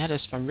Yamin, and that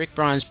is from Rick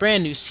Braun's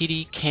brand new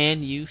CD,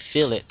 Can You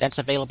Feel It? That's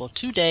available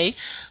today. So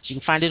you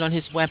can find it on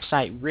his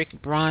website,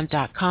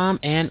 rickbraun.com,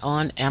 and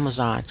on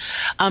Amazon.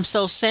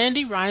 So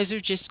Sandy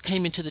Reiser just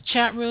came into the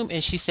chat room,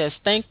 and she says,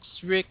 thanks,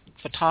 Rick,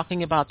 for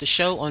talking about the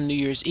show on New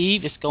Year's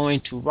Eve. It's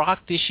going to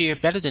rock this year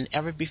better than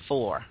ever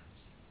before.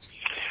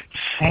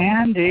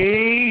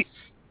 Sandy.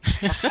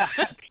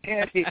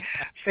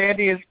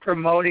 Sandy is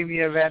promoting the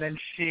event, and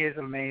she is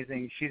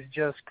amazing. She's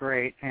just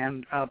great.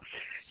 And,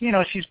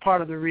 she's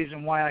part of the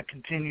reason why I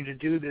continue to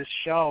do this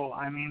show.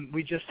 I mean,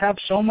 we just have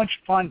so much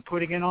fun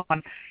putting it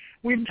on.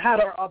 We've had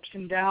our ups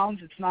and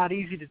downs. It's not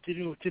easy to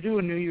do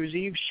a New Year's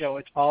Eve show.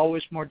 It's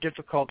always more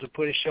difficult to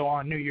put a show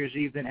on New Year's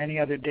Eve than any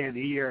other day of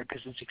the year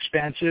because it's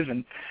expensive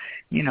and,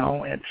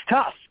 it's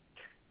tough.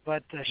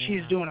 But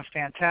she's doing a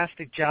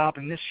fantastic job,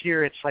 and this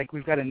year it's like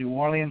we've got a New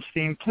Orleans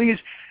theme. Please,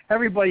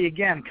 everybody,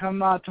 again, come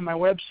to my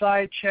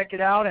website, check it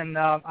out, and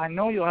I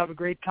know you'll have a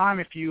great time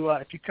if you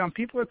come.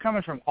 People are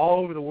coming from all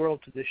over the world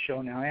to this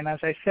show now, and as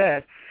I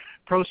said,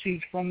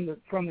 proceeds from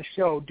the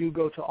show do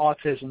go to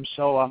autism,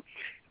 so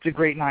it's a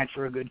great night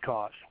for a good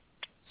cause.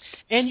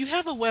 And you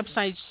have a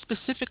website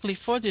specifically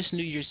for this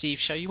New Year's Eve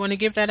show. You want to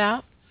give that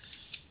out?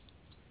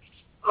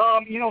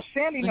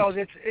 Sandy knows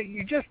it's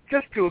you just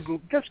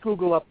Google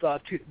up the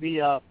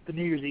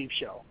New Year's Eve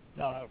show.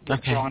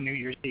 Okay. On New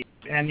Year's Eve,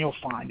 and you'll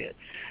find it.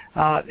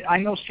 I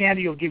know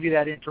Sandy will give you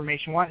that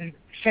information.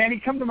 Sandy,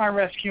 come to my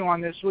rescue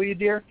on this, will you,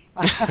 dear?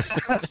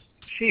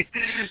 she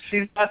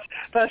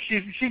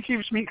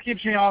keeps me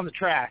on the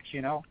tracks,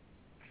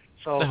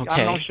 So okay.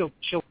 I know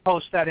she'll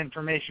post that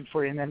information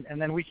for you,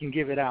 and then we can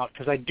give it out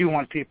because I do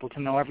want people to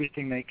know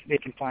everything they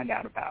can find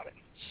out about it.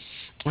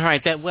 All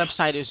right, that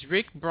website is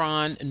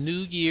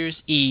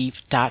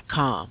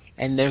rickbraun.newyearseve.com,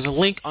 and there's a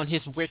link on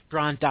his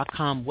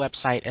rickbraun.com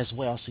website as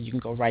well, so you can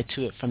go right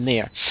to it from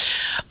there.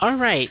 All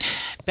right,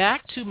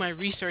 back to my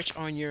research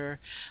on your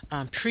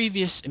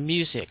previous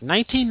music.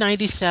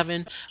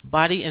 1997,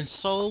 Body and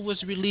Soul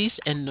was released,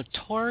 and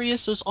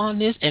Notorious was on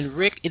this, and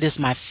Rick, it is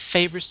my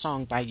favorite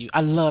song by you. I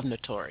love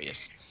Notorious.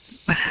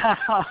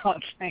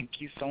 Thank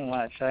you so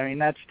much. I mean,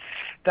 that's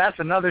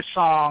another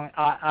song.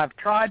 I've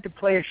tried to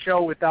play a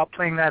show without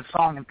playing that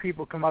song, and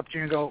people come up to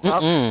you and go,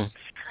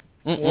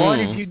 "What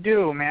did you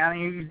do,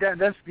 man?"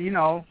 That's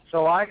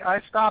So I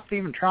stopped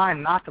even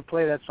trying not to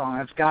play that song.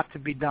 It's got to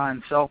be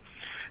done. So,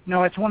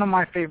 no, it's one of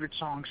my favorite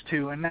songs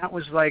too, and that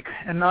was like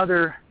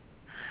another.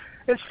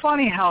 It's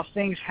funny how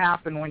things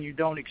happen when you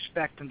don't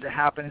expect them to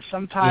happen. And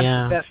sometimes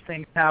the best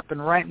things happen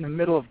right in the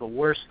middle of the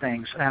worst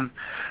things. And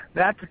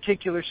that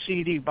particular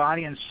CD,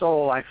 Body and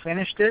Soul, I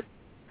finished it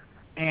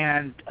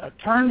and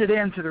turned it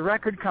in to the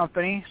record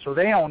company, so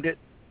they owned it.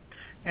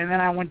 And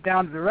then I went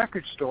down to the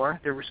record store.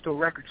 There were still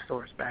record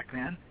stores back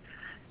then.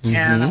 Mm-hmm.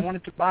 And I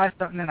wanted to buy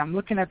something, and I'm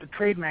looking at the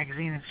trade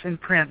magazine. It's in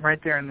print right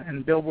there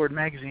in Billboard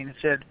magazine. It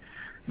said,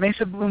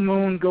 Mesa Blue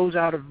Moon goes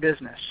out of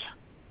business.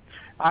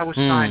 I was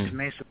signed to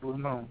Mesa Blue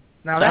Moon.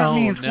 Now, that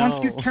means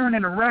once you turn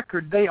in a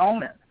record, they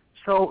own it.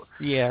 So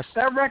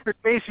that record,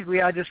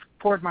 basically, I just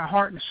poured my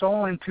heart and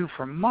soul into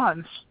for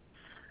months,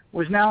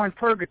 was now in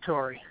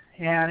purgatory.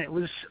 And it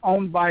was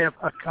owned by a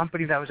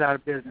company that was out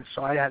of business,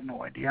 so I had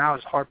no idea. I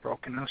was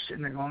heartbroken. I was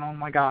sitting there going, oh,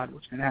 my God,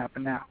 what's going to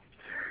happen now?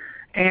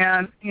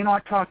 And, I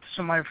talked to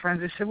some of my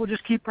friends. They said, well,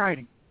 just keep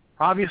writing.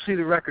 Obviously,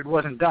 the record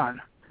wasn't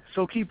done,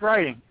 so keep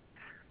writing.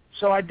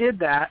 So I did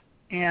that,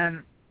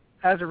 and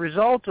as a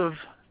result of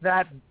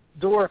that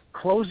door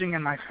closing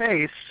in my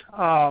face,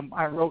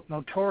 I wrote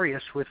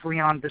Notorious with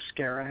Leon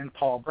Biscara and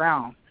Paul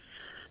Braun.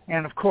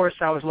 And, of course,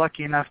 I was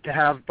lucky enough to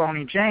have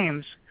Boney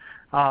James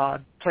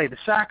play the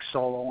sax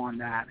solo on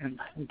that and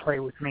play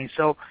with me.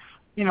 So,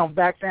 you know,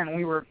 back then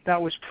that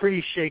was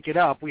pre-Shake It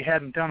Up. We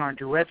hadn't done our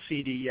duet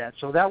CD yet.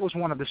 So that was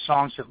one of the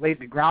songs that laid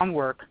the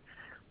groundwork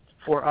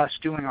for us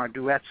doing our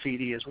duet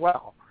CD as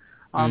well.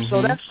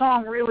 So that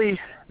song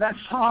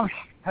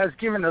has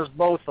given us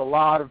both a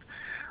lot of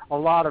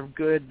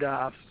good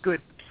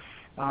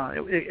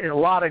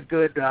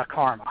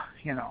karma,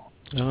 you know.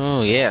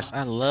 Oh, yes.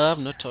 I love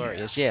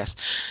Notorious, yes.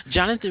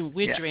 Jonathan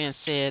Widran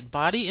said,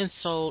 Body and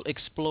Soul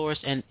explores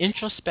an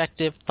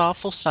introspective,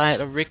 thoughtful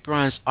side of Rick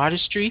Braun's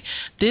artistry.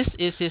 This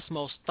is his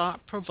most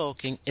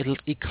thought-provoking,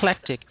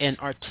 eclectic, and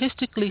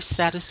artistically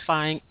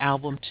satisfying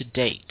album to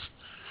date.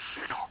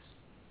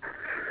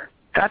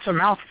 That's a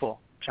mouthful,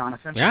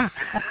 Jonathan. Yeah.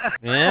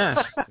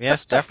 Yes,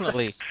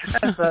 definitely.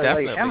 That's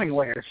definitely. Like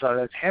Hemingway or so.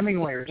 That's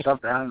Hemingway or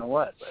something. I don't know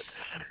what. But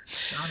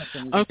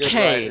Jonathan's okay. a good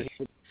writer.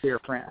 He's a dear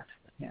friend.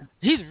 Yeah.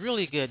 He's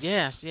really good.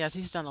 Yes.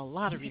 He's done a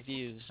lot of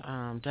reviews.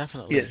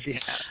 Definitely. Yes, he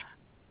has.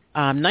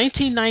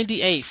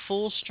 1998,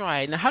 Full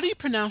Stride. Now, how do you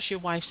pronounce your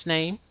wife's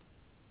name?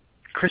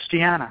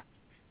 Christiana.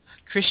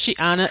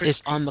 Christiana is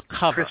on the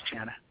cover.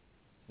 Christiana.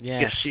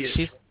 Yes, she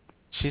is.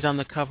 She's on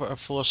the cover of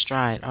Full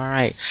Stride. All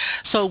right.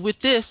 So with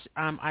this,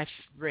 I've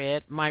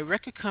read, my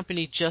record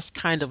company just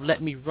kind of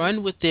let me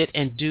run with it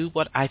and do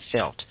what I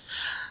felt.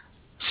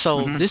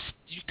 So this,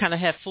 you kind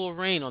of had full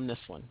reign on this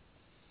one.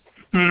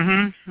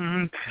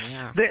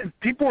 Yeah.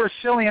 People were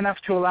silly enough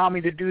to allow me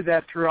to do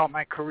that throughout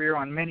my career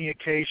on many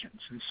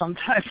occasions, and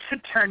sometimes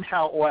it turned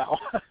out well.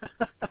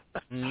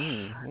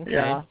 Okay.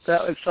 Yeah.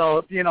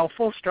 So, you know,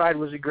 Full Stride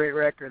was a great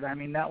record. I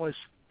mean, that was,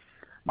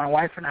 my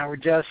wife and I were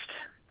just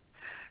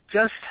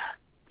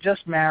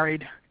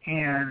married,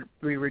 and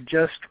we were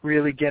just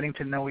really getting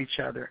to know each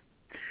other.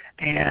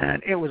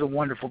 And it was a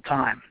wonderful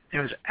time. It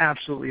was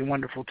absolutely a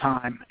wonderful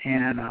time.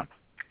 And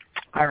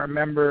I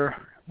remember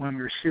when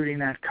we were shooting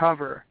that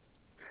cover,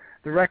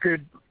 the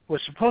record was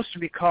supposed to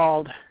be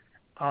called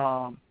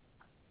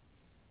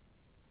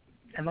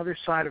Another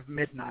Side of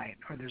Midnight,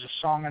 or there's a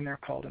song on there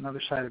called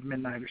Another Side of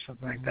Midnight or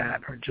something like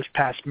that, or Just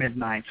Past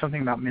Midnight,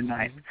 something about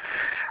midnight.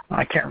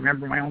 I can't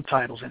remember my own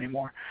titles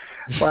anymore.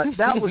 But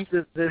that was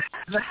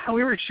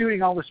we were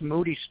shooting all this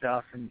moody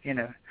stuff in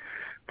a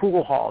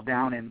pool hall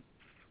down in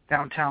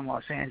downtown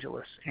Los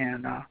Angeles,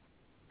 and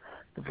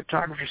the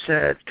photographer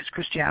said, because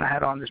Christiana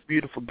had on this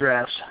beautiful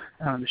dress,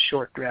 this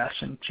short dress,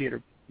 and she had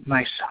her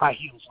nice high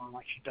heels on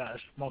like she does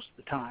most of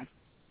the time,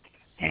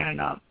 and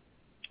I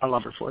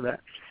love her for that.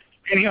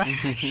 Anyway,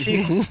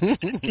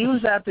 she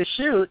was at the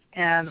shoot,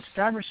 and the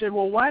photographer said,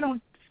 well, why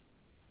don't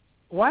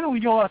we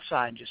go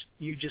outside and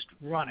you just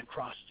run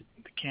across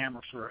the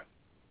camera for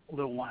a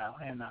little while?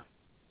 And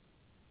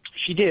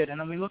she did, and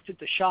then we looked at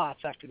the shots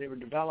after they were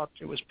developed.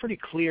 It was pretty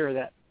clear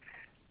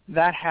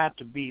that had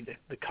to be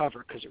the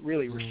cover, because it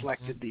really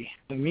reflected the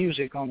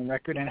music on the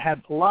record, and it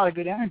had a lot of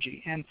good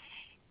energy.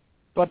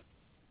 But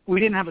we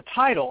didn't have a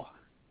title,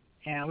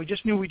 and we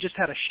just knew we just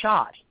had a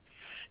shot.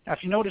 Now,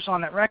 if you notice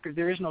on that record,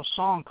 there is no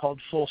song called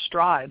Full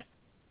Stride,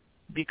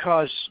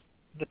 because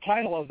the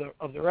title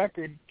of the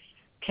record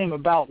came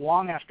about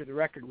long after the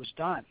record was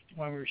done,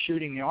 when we were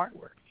shooting the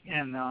artwork.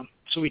 And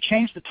so we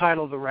changed the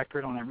title of the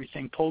record on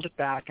everything, pulled it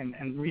back, and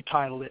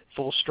retitled it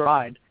Full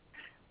Stride,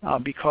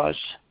 because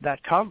that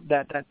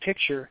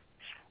picture,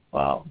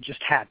 well,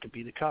 just had to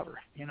be the cover,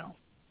 you know.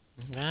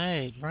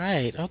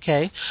 Right.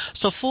 Okay.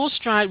 So Full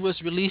Stride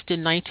was released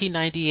in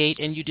 1998,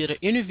 and you did an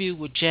interview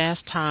with Jazz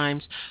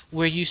Times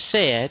where you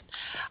said,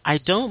 I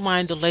don't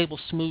mind the label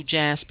smooth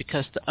jazz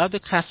because the other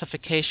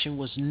classification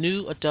was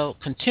new adult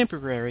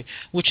contemporary,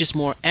 which is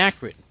more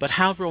accurate. But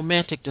how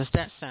romantic does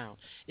that sound?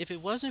 If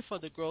it wasn't for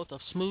the growth of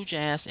smooth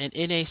jazz and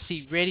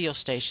NAC radio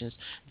stations,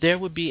 there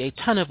would be a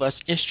ton of us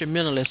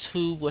instrumentalists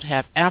who would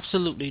have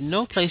absolutely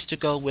no place to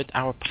go with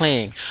our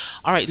playing.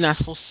 All right, now,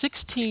 so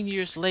 16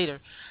 years later,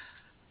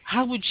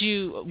 how would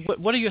you?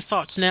 What are your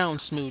thoughts now on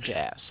smooth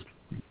jazz?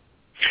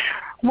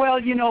 Well,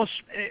 you know,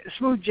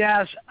 smooth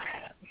jazz.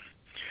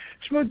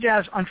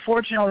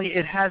 Unfortunately,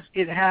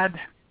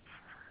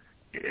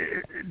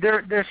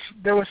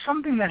 there was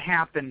something that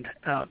happened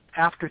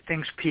after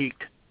things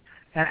peaked,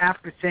 and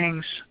after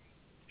things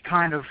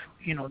kind of,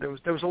 you know, there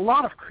was a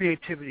lot of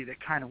creativity that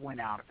kind of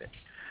went out of it.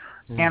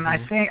 And I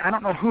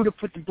don't know who to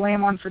put the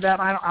blame on for that.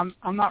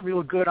 I'm not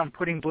real good on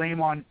putting blame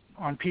on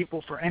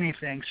people for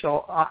anything,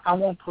 so I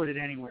won't put it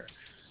anywhere.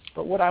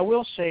 But what I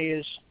will say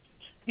is,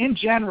 in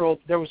general,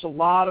 there was a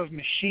lot of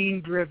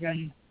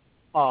machine-driven,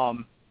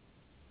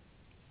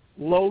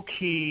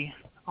 low-key,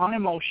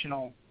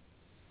 unemotional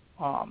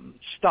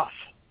stuff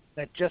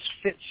that just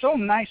fit so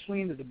nicely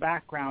into the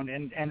background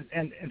and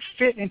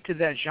fit into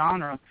that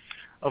genre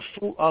of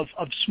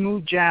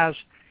smooth jazz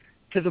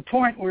to the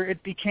point where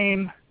it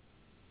became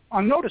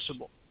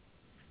unnoticeable.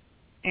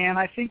 And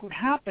I think what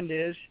happened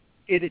is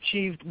it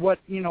achieved what,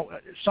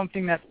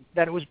 something that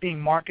it was being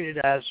marketed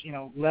as,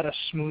 let us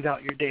smooth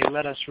out your day,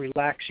 let us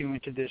relax you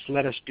into this,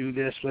 let us do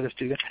this, let us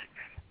do that.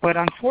 But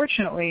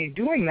unfortunately,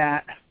 doing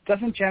that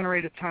doesn't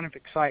generate a ton of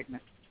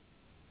excitement.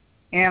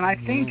 And I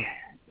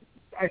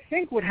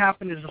think what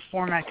happened is the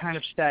format kind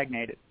of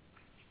stagnated,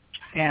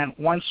 and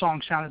one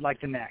song sounded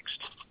like the next.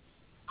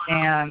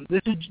 And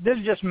this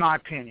is just my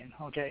opinion,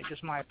 okay,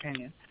 just my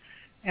opinion.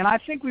 And I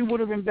think we would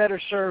have been better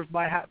served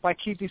by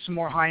keeping some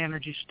more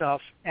high-energy stuff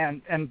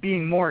and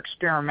being more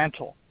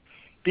experimental,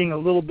 being a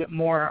little bit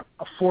more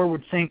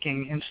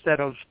forward-thinking instead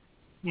of,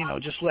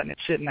 just letting it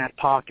sit in that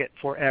pocket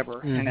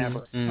forever and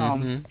ever.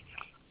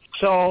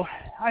 So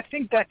I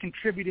think that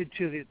contributed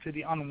to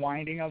the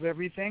unwinding of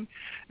everything.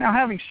 Now,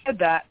 having said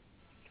that,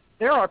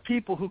 there are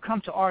people who come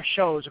to our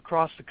shows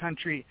across the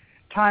country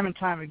time and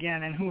time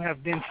again and who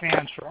have been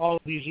fans for all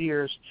of these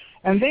years,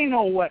 and they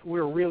know what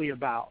we're really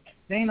about.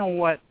 They know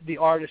what the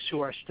artists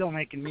who are still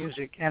making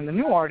music and the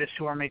new artists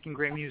who are making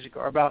great music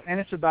are about, and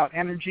it's about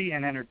energy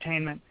and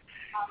entertainment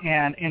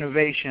and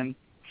innovation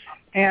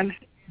and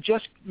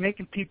just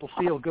making people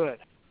feel good,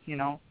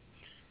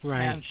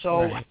 Right. And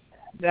so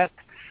that's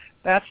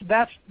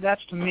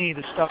to me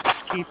the stuff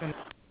that's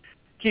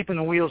keeping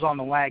the wheels on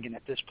the wagon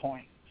at this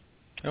point.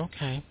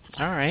 Okay.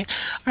 All right.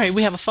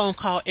 We have a phone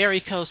call,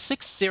 area code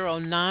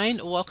 609.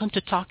 Welcome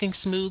to Talking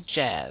Smooth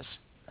Jazz.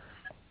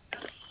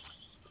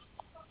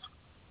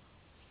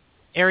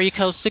 Area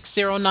code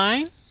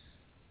 609.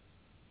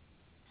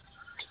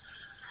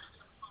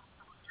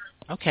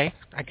 Okay.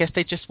 I guess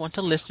they just want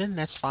to listen.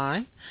 That's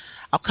fine.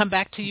 I'll come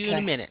back to you in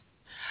a minute.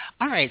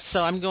 All right. So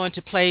I'm going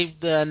to play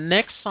the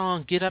next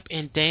song, Get Up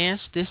and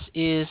Dance. This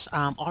is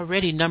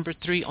already number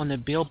 3 on the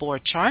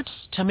Billboard charts.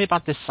 Tell me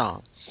about this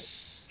song.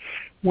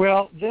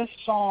 Well, this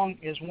song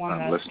is one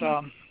that's...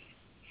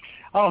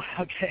 oh,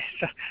 okay.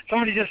 So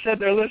somebody just said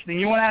they're listening.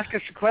 You want to ask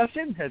us a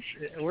question?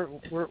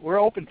 We're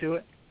open to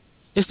it.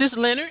 Is this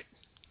Leonard?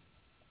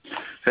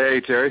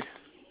 Hey, Terry.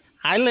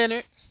 Hi,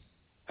 Leonard.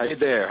 Hey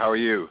there. How are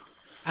you?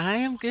 I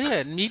am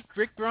good. Meet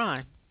Rick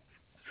Braun.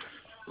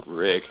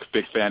 Rick,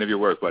 big fan of your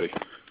work, buddy.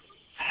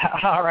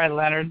 All right,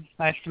 Leonard.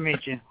 Nice to meet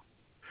you.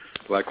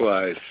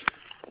 Likewise.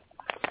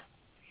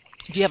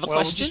 Do you have a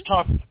question? We'll just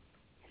talk.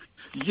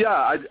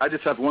 Yeah, I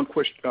just have one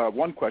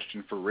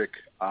question for Rick.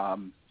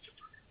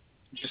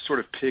 Just sort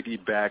of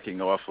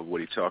piggybacking off of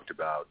what he talked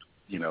about,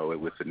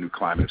 with the new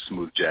climate of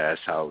smooth jazz,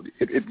 how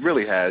it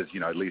really has,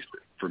 at least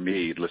for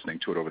me, listening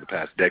to it over the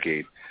past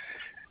decade,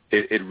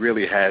 it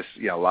really has,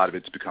 a lot of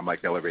it's become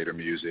like elevator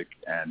music,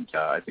 and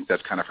I think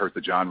that's kind of hurt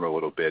the genre a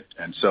little bit.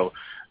 And so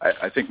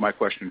I think my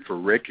question for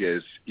Rick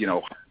is,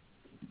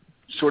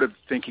 sort of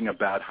thinking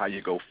about how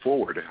you go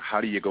forward.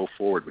 How do you go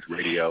forward with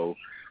radio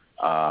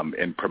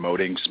and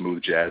promoting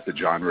smooth jazz, the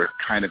genre,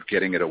 kind of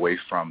getting it away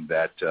from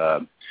that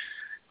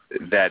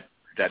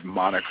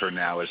moniker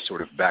now as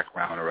sort of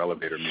background or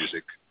elevator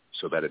music,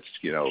 so that it's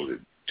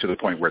to the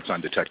point where it's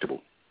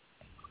undetectable?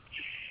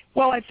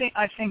 Well, I think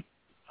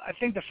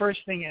the first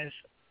thing is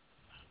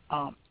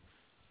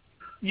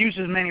use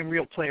as many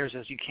real players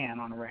as you can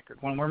on a record.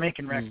 When we're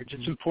making records,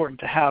 it's important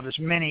to have as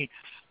many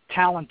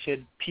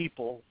talented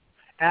people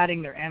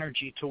adding their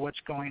energy to what's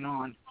going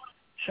on.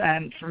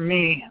 And for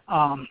me,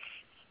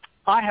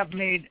 I have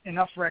made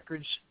enough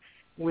records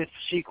with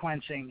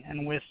sequencing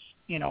and with,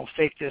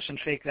 fake this and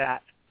fake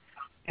that,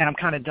 and I'm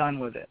kind of done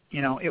with it.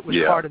 It was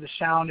part of the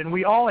sound, and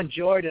we all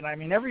enjoyed it. I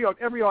mean, every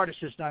artist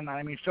has done that.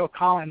 I mean, Phil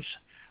Collins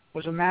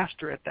was a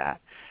master at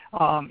that.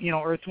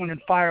 Earth, Wind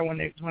and Fire, when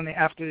they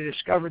after they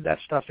discovered that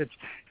stuff,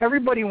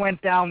 everybody went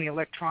down the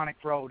electronic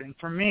road. And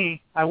for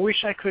me, I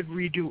wish I could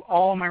redo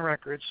all my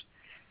records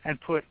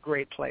and put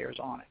great players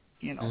on it.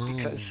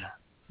 Because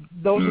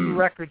those are the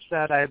records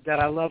that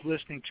I love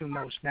listening to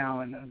most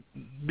now in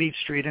Beat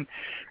Street,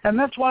 and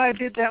that's why I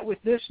did that with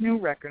this new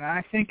record. And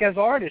I think as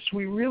artists,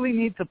 we really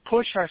need to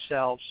push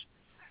ourselves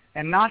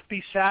and not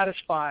be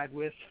satisfied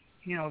with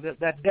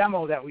that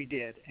demo that we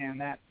did and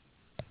that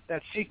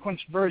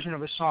sequenced version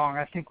of a song.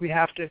 I think we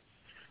have to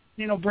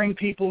bring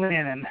people in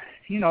and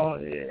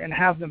and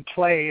have them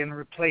play and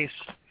replace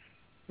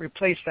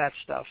that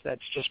stuff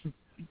that's just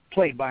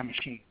played by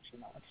machines.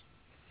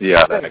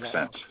 Yeah, that makes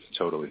sense.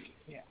 Totally.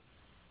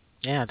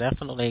 Yeah,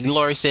 definitely.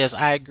 Lori says,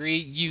 I agree,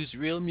 use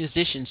real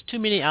musicians. Too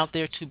many out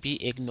there to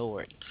be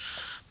ignored.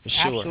 For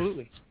sure.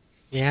 Absolutely.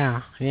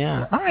 Yeah.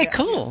 All right,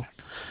 cool.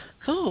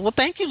 Cool. Well,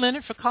 thank you,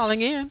 Leonard, for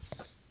calling in.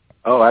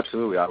 Oh,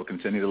 absolutely. I will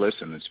continue to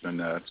listen. It's been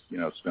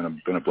it's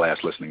been a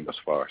blast listening thus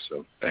far.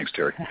 So thanks,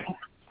 Terry.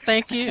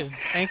 Thank you.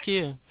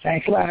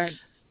 Thanks, Leonard.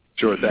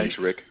 Sure. Thanks,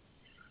 Rick.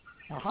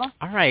 All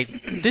right.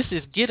 This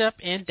is Get Up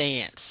and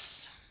Dance.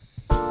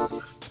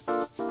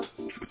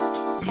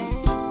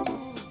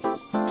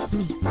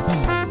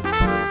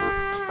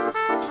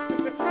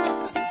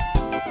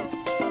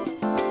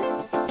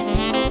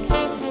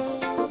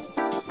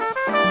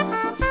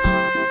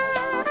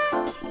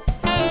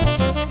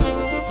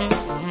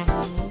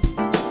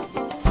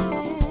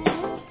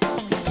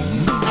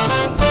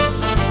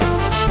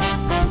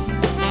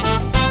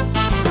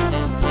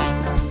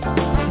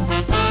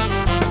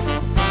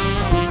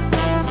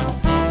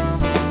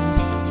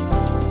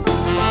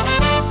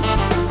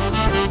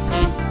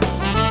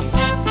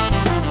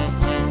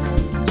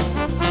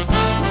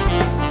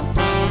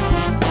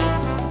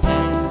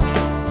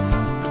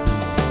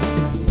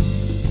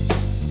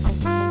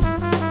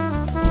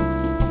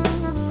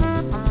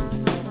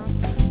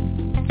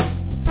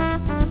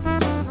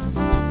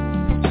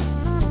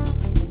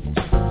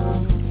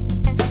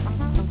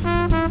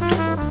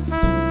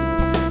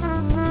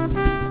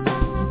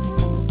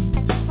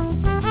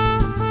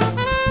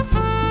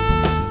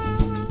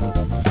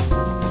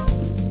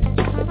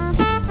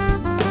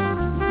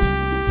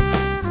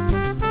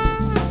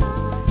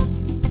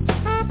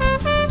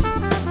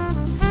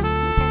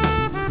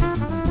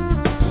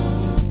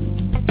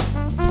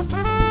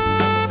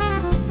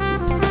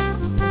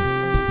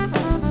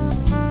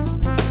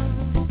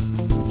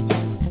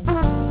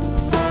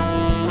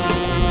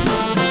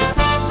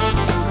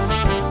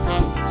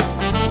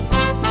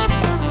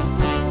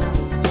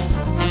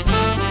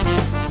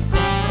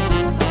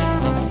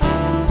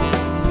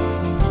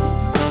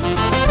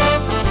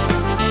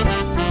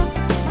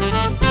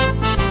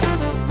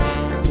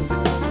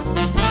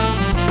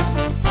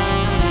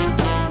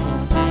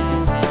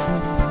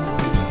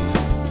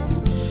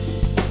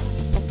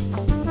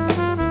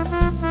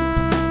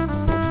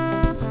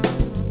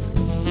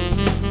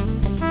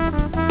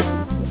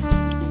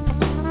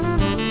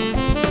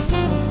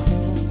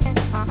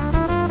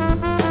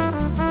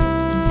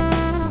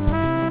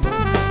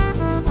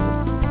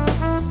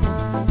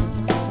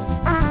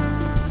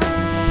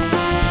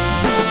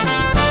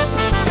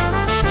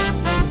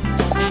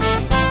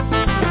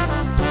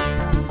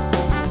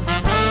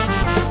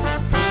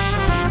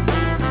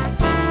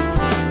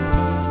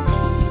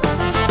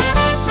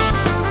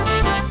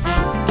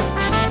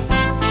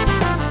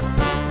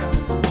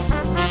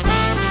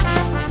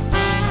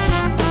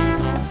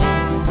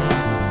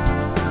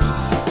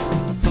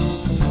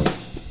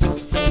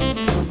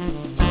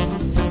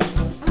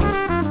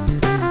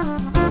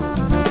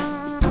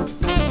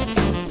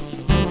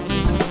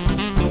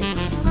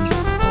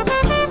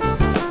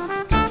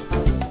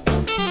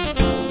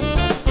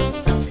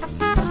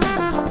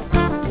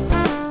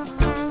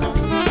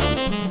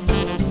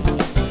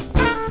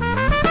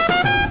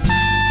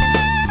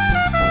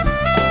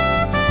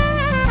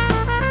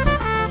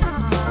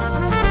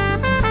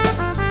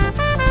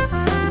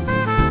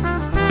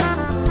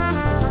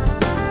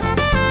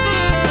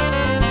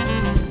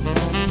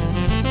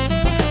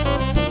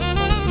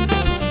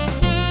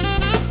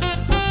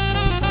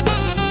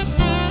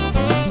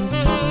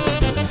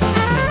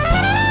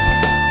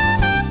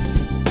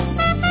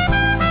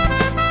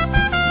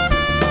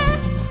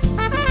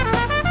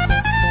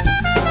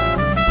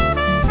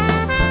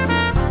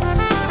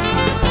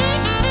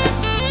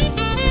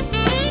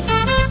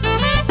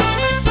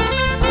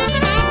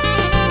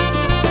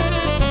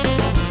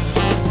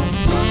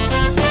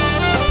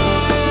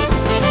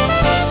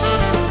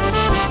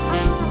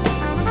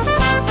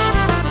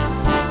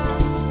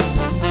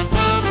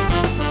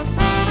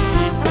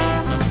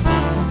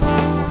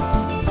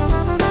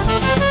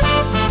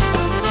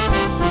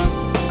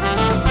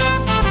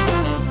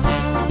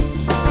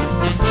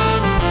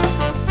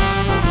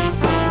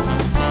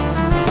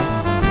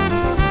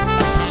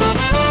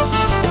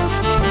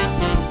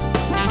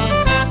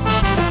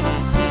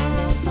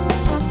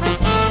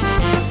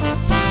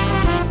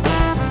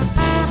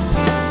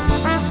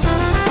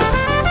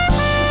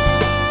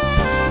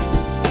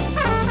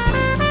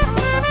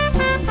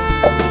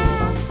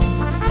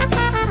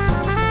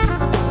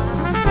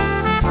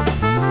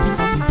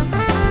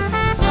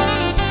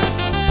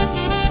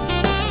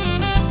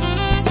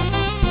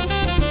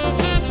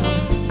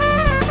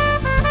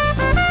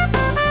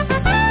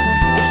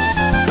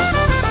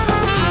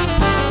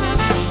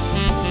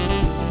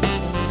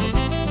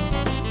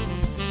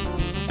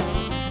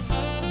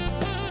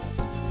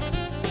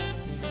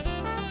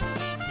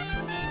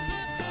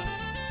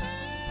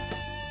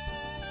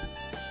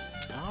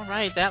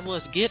 right. That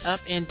was Get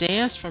Up and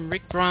Dance from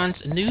Rick Braun's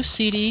new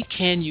CD,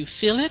 Can You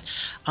Feel It?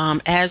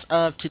 As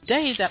of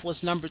today, that was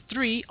number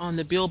 3 on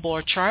the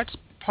Billboard charts.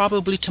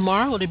 Probably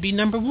tomorrow it'll be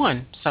number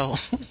 1. So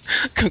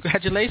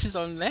congratulations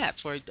on that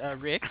for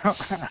Rick.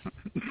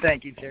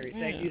 Thank you, Terry.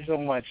 Thank you so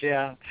much.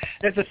 Yeah,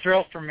 it's a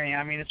thrill for me.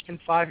 I mean, it's been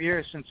 5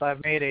 years since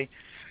I've made a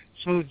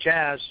smooth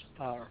jazz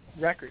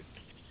record.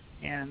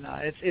 And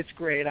it's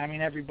great. I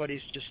mean,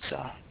 everybody's just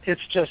it's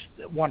just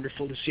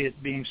wonderful to see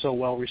it being so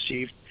well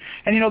received.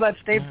 And that's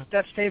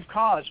Dave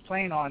Cause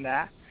playing on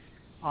that.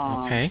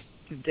 Okay.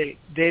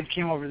 Dave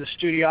came over to the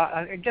studio.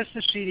 I guess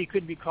the CD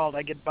could be called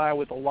 "I Get By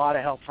with a Lot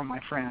of Help from My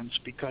Friends"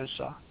 because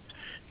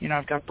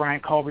I've got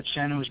Brian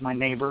Culbertson, who's my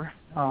neighbor,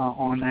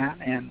 on that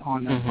and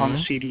on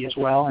the CD as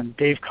well. And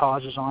Dave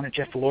Cause is on it.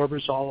 Jeff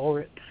Lorber's all over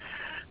it.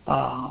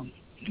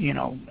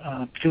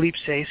 Philippe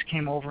Sace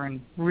came over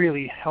and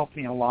really helped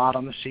me a lot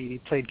on the CD.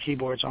 Played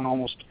keyboards on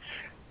almost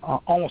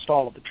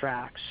all of the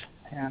tracks,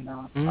 and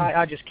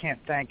I just can't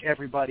thank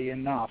everybody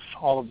enough.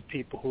 All of the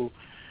people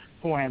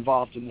who are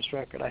involved in this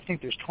record. I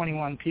think there's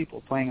 21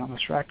 people playing on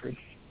this record.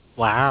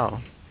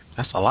 Wow,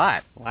 that's a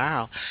lot.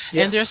 Wow.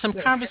 Yeah. And there's some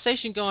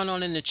conversation going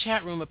on in the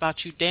chat room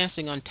about you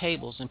dancing on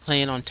tables and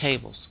playing on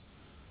tables.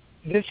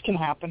 This can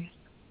happen.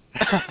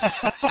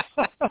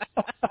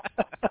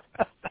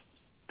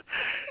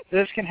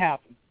 This can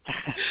happen.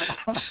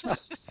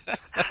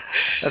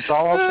 That's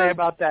all I'll say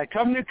about that.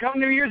 Come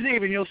New Year's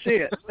Eve and you'll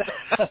see it.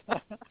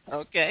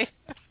 Okay.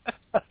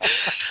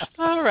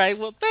 All right.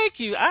 Well, thank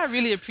you. I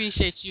really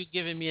appreciate you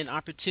giving me an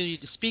opportunity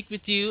to speak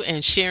with you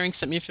and sharing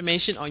some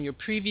information on your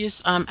previous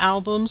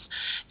albums.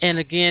 And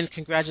again,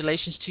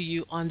 congratulations to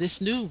you on this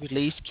new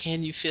release,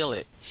 Can You Feel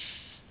It?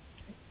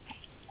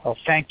 Well,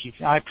 thank you.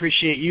 I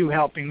appreciate you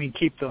helping me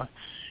keep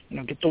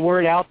get the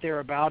word out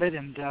there about it.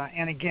 And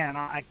again,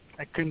 I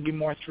couldn't be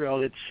more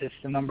thrilled. It's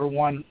the number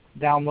 1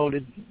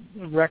 downloaded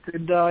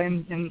record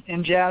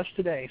in jazz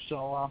today.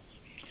 So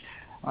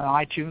on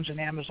iTunes and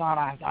Amazon,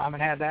 I haven't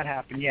had that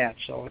happen yet.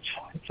 So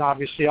it's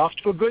obviously off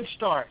to a good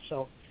start.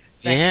 So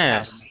thanks for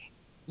having me.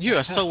 You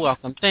are so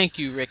welcome. Thank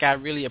you, Rick. I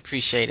really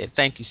appreciate it.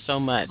 Thank you so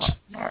much.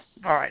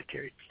 All right,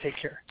 Terry. Take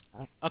care.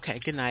 Okay,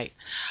 good night.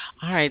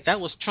 All right, that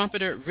was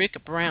trumpeter Rick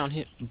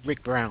Braun.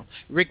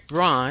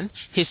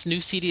 His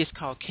new CD is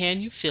called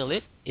Can You Feel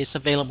It? It's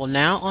available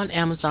now on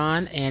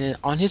Amazon and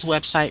on his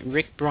website,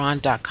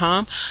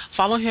 rickbraun.com.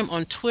 Follow him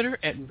on Twitter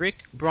at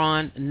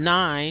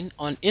rickbraun9,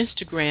 on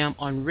Instagram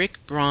on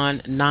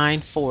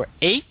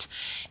rickbraun948.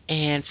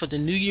 And for the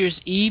New Year's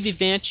Eve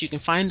event, you can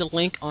find the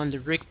link on the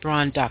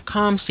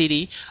rickbraun.com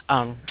CD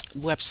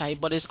website,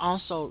 but it's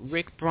also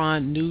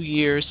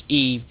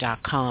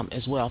rickbraunnewyearseve.com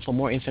as well for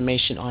more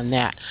information on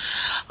that.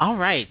 All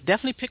right,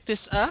 definitely pick this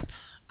up.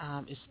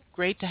 It's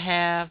great to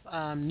have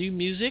new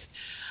music,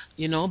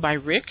 by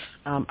Rick.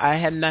 I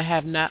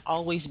have not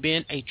always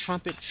been a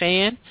trumpet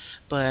fan,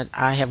 but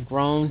I have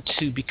grown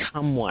to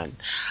become one.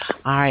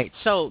 All right,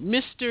 so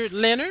Mr.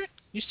 Leonard,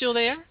 you still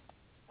there?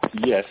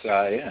 Yes,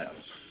 I am.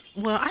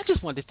 Well, I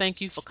just wanted to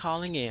thank you for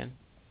calling in.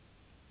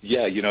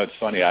 Yeah, it's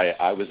funny.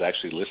 I was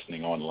actually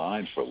listening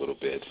online for a little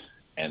bit,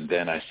 and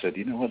then I said,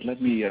 you know what,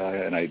 let me,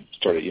 and I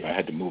started, I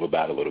had to move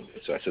about a little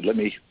bit, so I said, let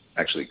me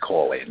actually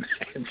call in.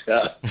 And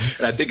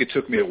I think it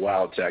took me a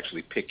while to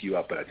actually pick you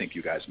up, but I think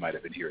you guys might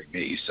have been hearing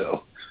me,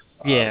 so.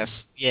 Yes.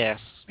 Yeah,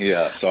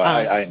 so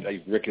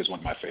Rick is one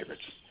of my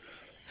favorites.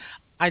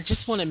 I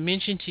just want to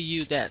mention to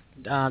you that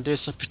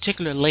there's a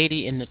particular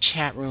lady in the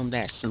chat room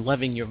that's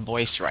loving your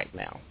voice right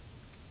now.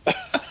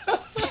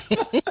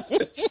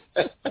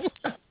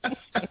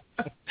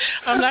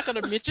 I'm not going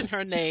to mention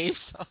her name,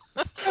 so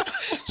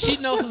she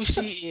knows who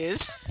she is.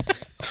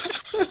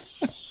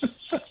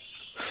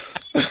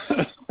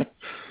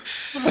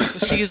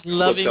 She is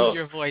loving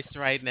your voice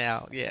right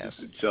now, yes.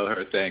 Tell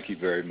her thank you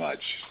very much.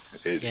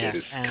 It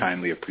is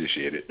kindly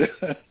appreciated.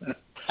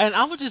 And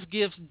I will just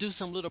do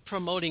some little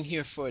promoting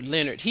here for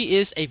Leonard. He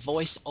is a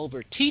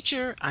voiceover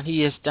teacher, and he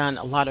has done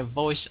a lot of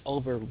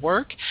voiceover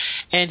work.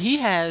 And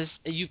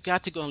you've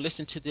got to go and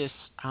listen to this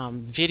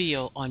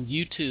video on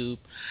YouTube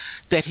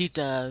that he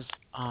does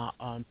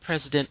on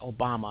President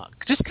Obama.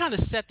 Just kind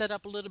of set that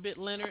up a little bit,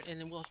 Leonard, and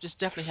then we'll just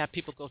definitely have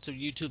people go to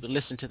YouTube and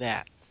listen to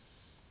that.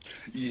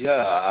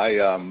 Yeah,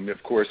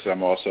 of course,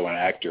 I'm also an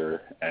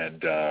actor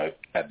and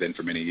have been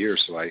for many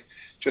years. So I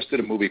just did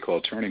a movie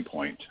called Turning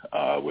Point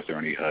with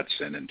Ernie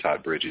Hudson and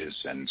Todd Bridges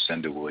and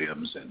Cinda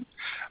Williams, and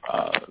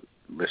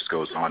list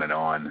goes on. And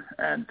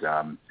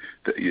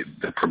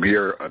the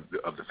premiere of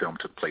the film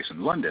took place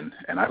in London,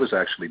 and I was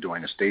actually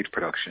doing a stage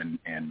production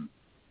in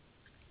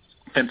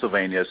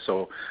Pennsylvania,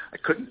 so I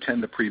couldn't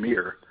attend the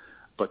premiere.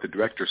 But the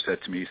director said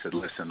to me, he said,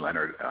 "Listen,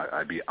 Leonard,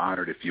 I'd be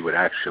honored if you would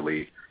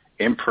actually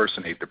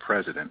impersonate the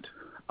president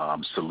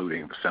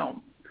saluting the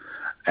film."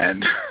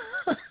 And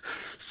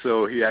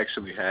so he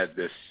actually had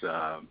this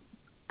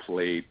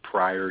played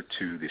prior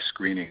to the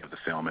screening of the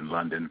film in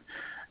London,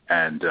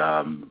 and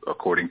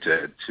according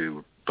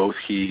to both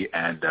he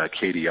and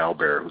Katie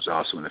Albert, who's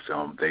also in the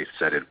film, they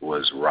said it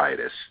was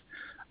riotous.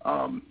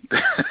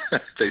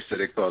 They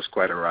said it caused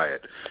quite a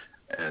riot.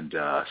 And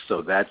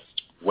so that's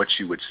what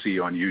you would see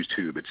on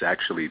YouTube. It's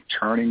actually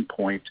Turning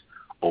Point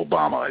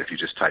Obama. If you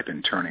just type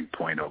in Turning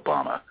Point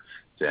Obama,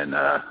 then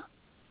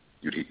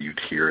you'd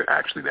hear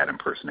actually that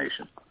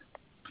impersonation.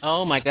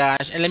 Oh, my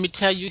gosh. And let me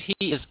tell you,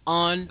 he is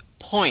on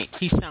point.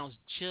 He sounds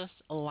just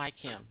like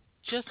him.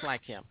 Just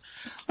like him.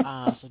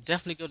 So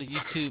definitely go to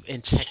YouTube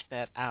and check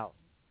that out.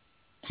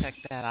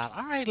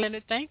 All right,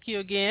 Leonard, thank you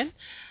again.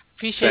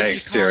 Appreciate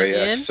you calling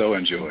in. So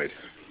enjoyed.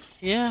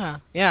 Yeah.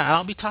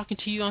 I'll be talking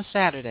to you on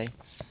Saturday.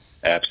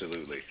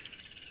 Absolutely.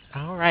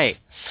 All right.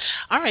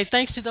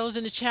 Thanks to those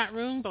in the chat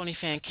room, Bonnie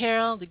Fan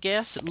Carol, the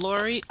guests,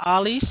 Lori,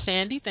 Ollie,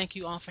 Sandy. Thank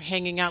you all for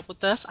hanging out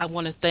with us. I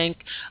want to thank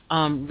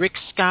Rick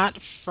Scott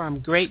from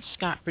Great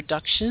Scott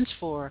Productions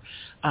for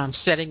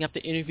setting up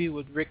the interview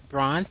with Rick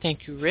Braun.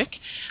 Thank you, Rick.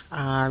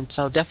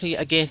 So definitely,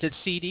 again, the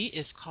CD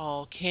is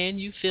called Can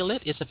You Feel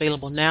It? It's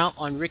available now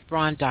on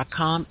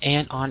rickbraun.com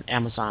and on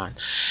Amazon.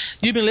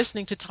 You've been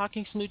listening to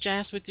Talking Smooth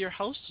Jazz with your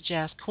host,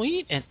 Jazz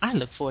Queen, and I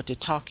look forward to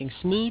talking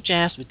smooth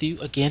jazz with you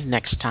again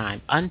next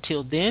time.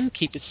 Until then,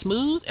 keep it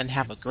smooth and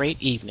have a great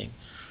evening.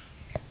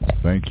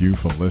 Thank you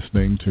for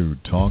listening to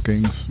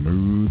Talking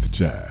Smooth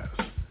Jazz.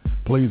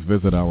 Please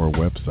visit our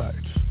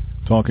websites,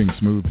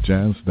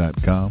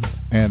 TalkingSmoothJazz.com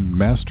and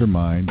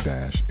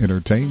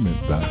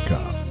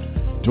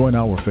Mastermind-Entertainment.com. Join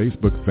our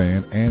Facebook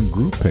fan and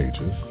group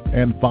pages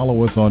and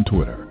follow us on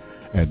Twitter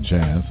at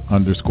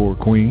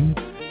Jazz_Queen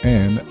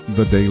and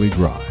The Daily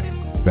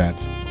Grind. That's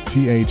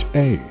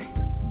THA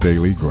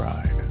Daily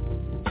Grind.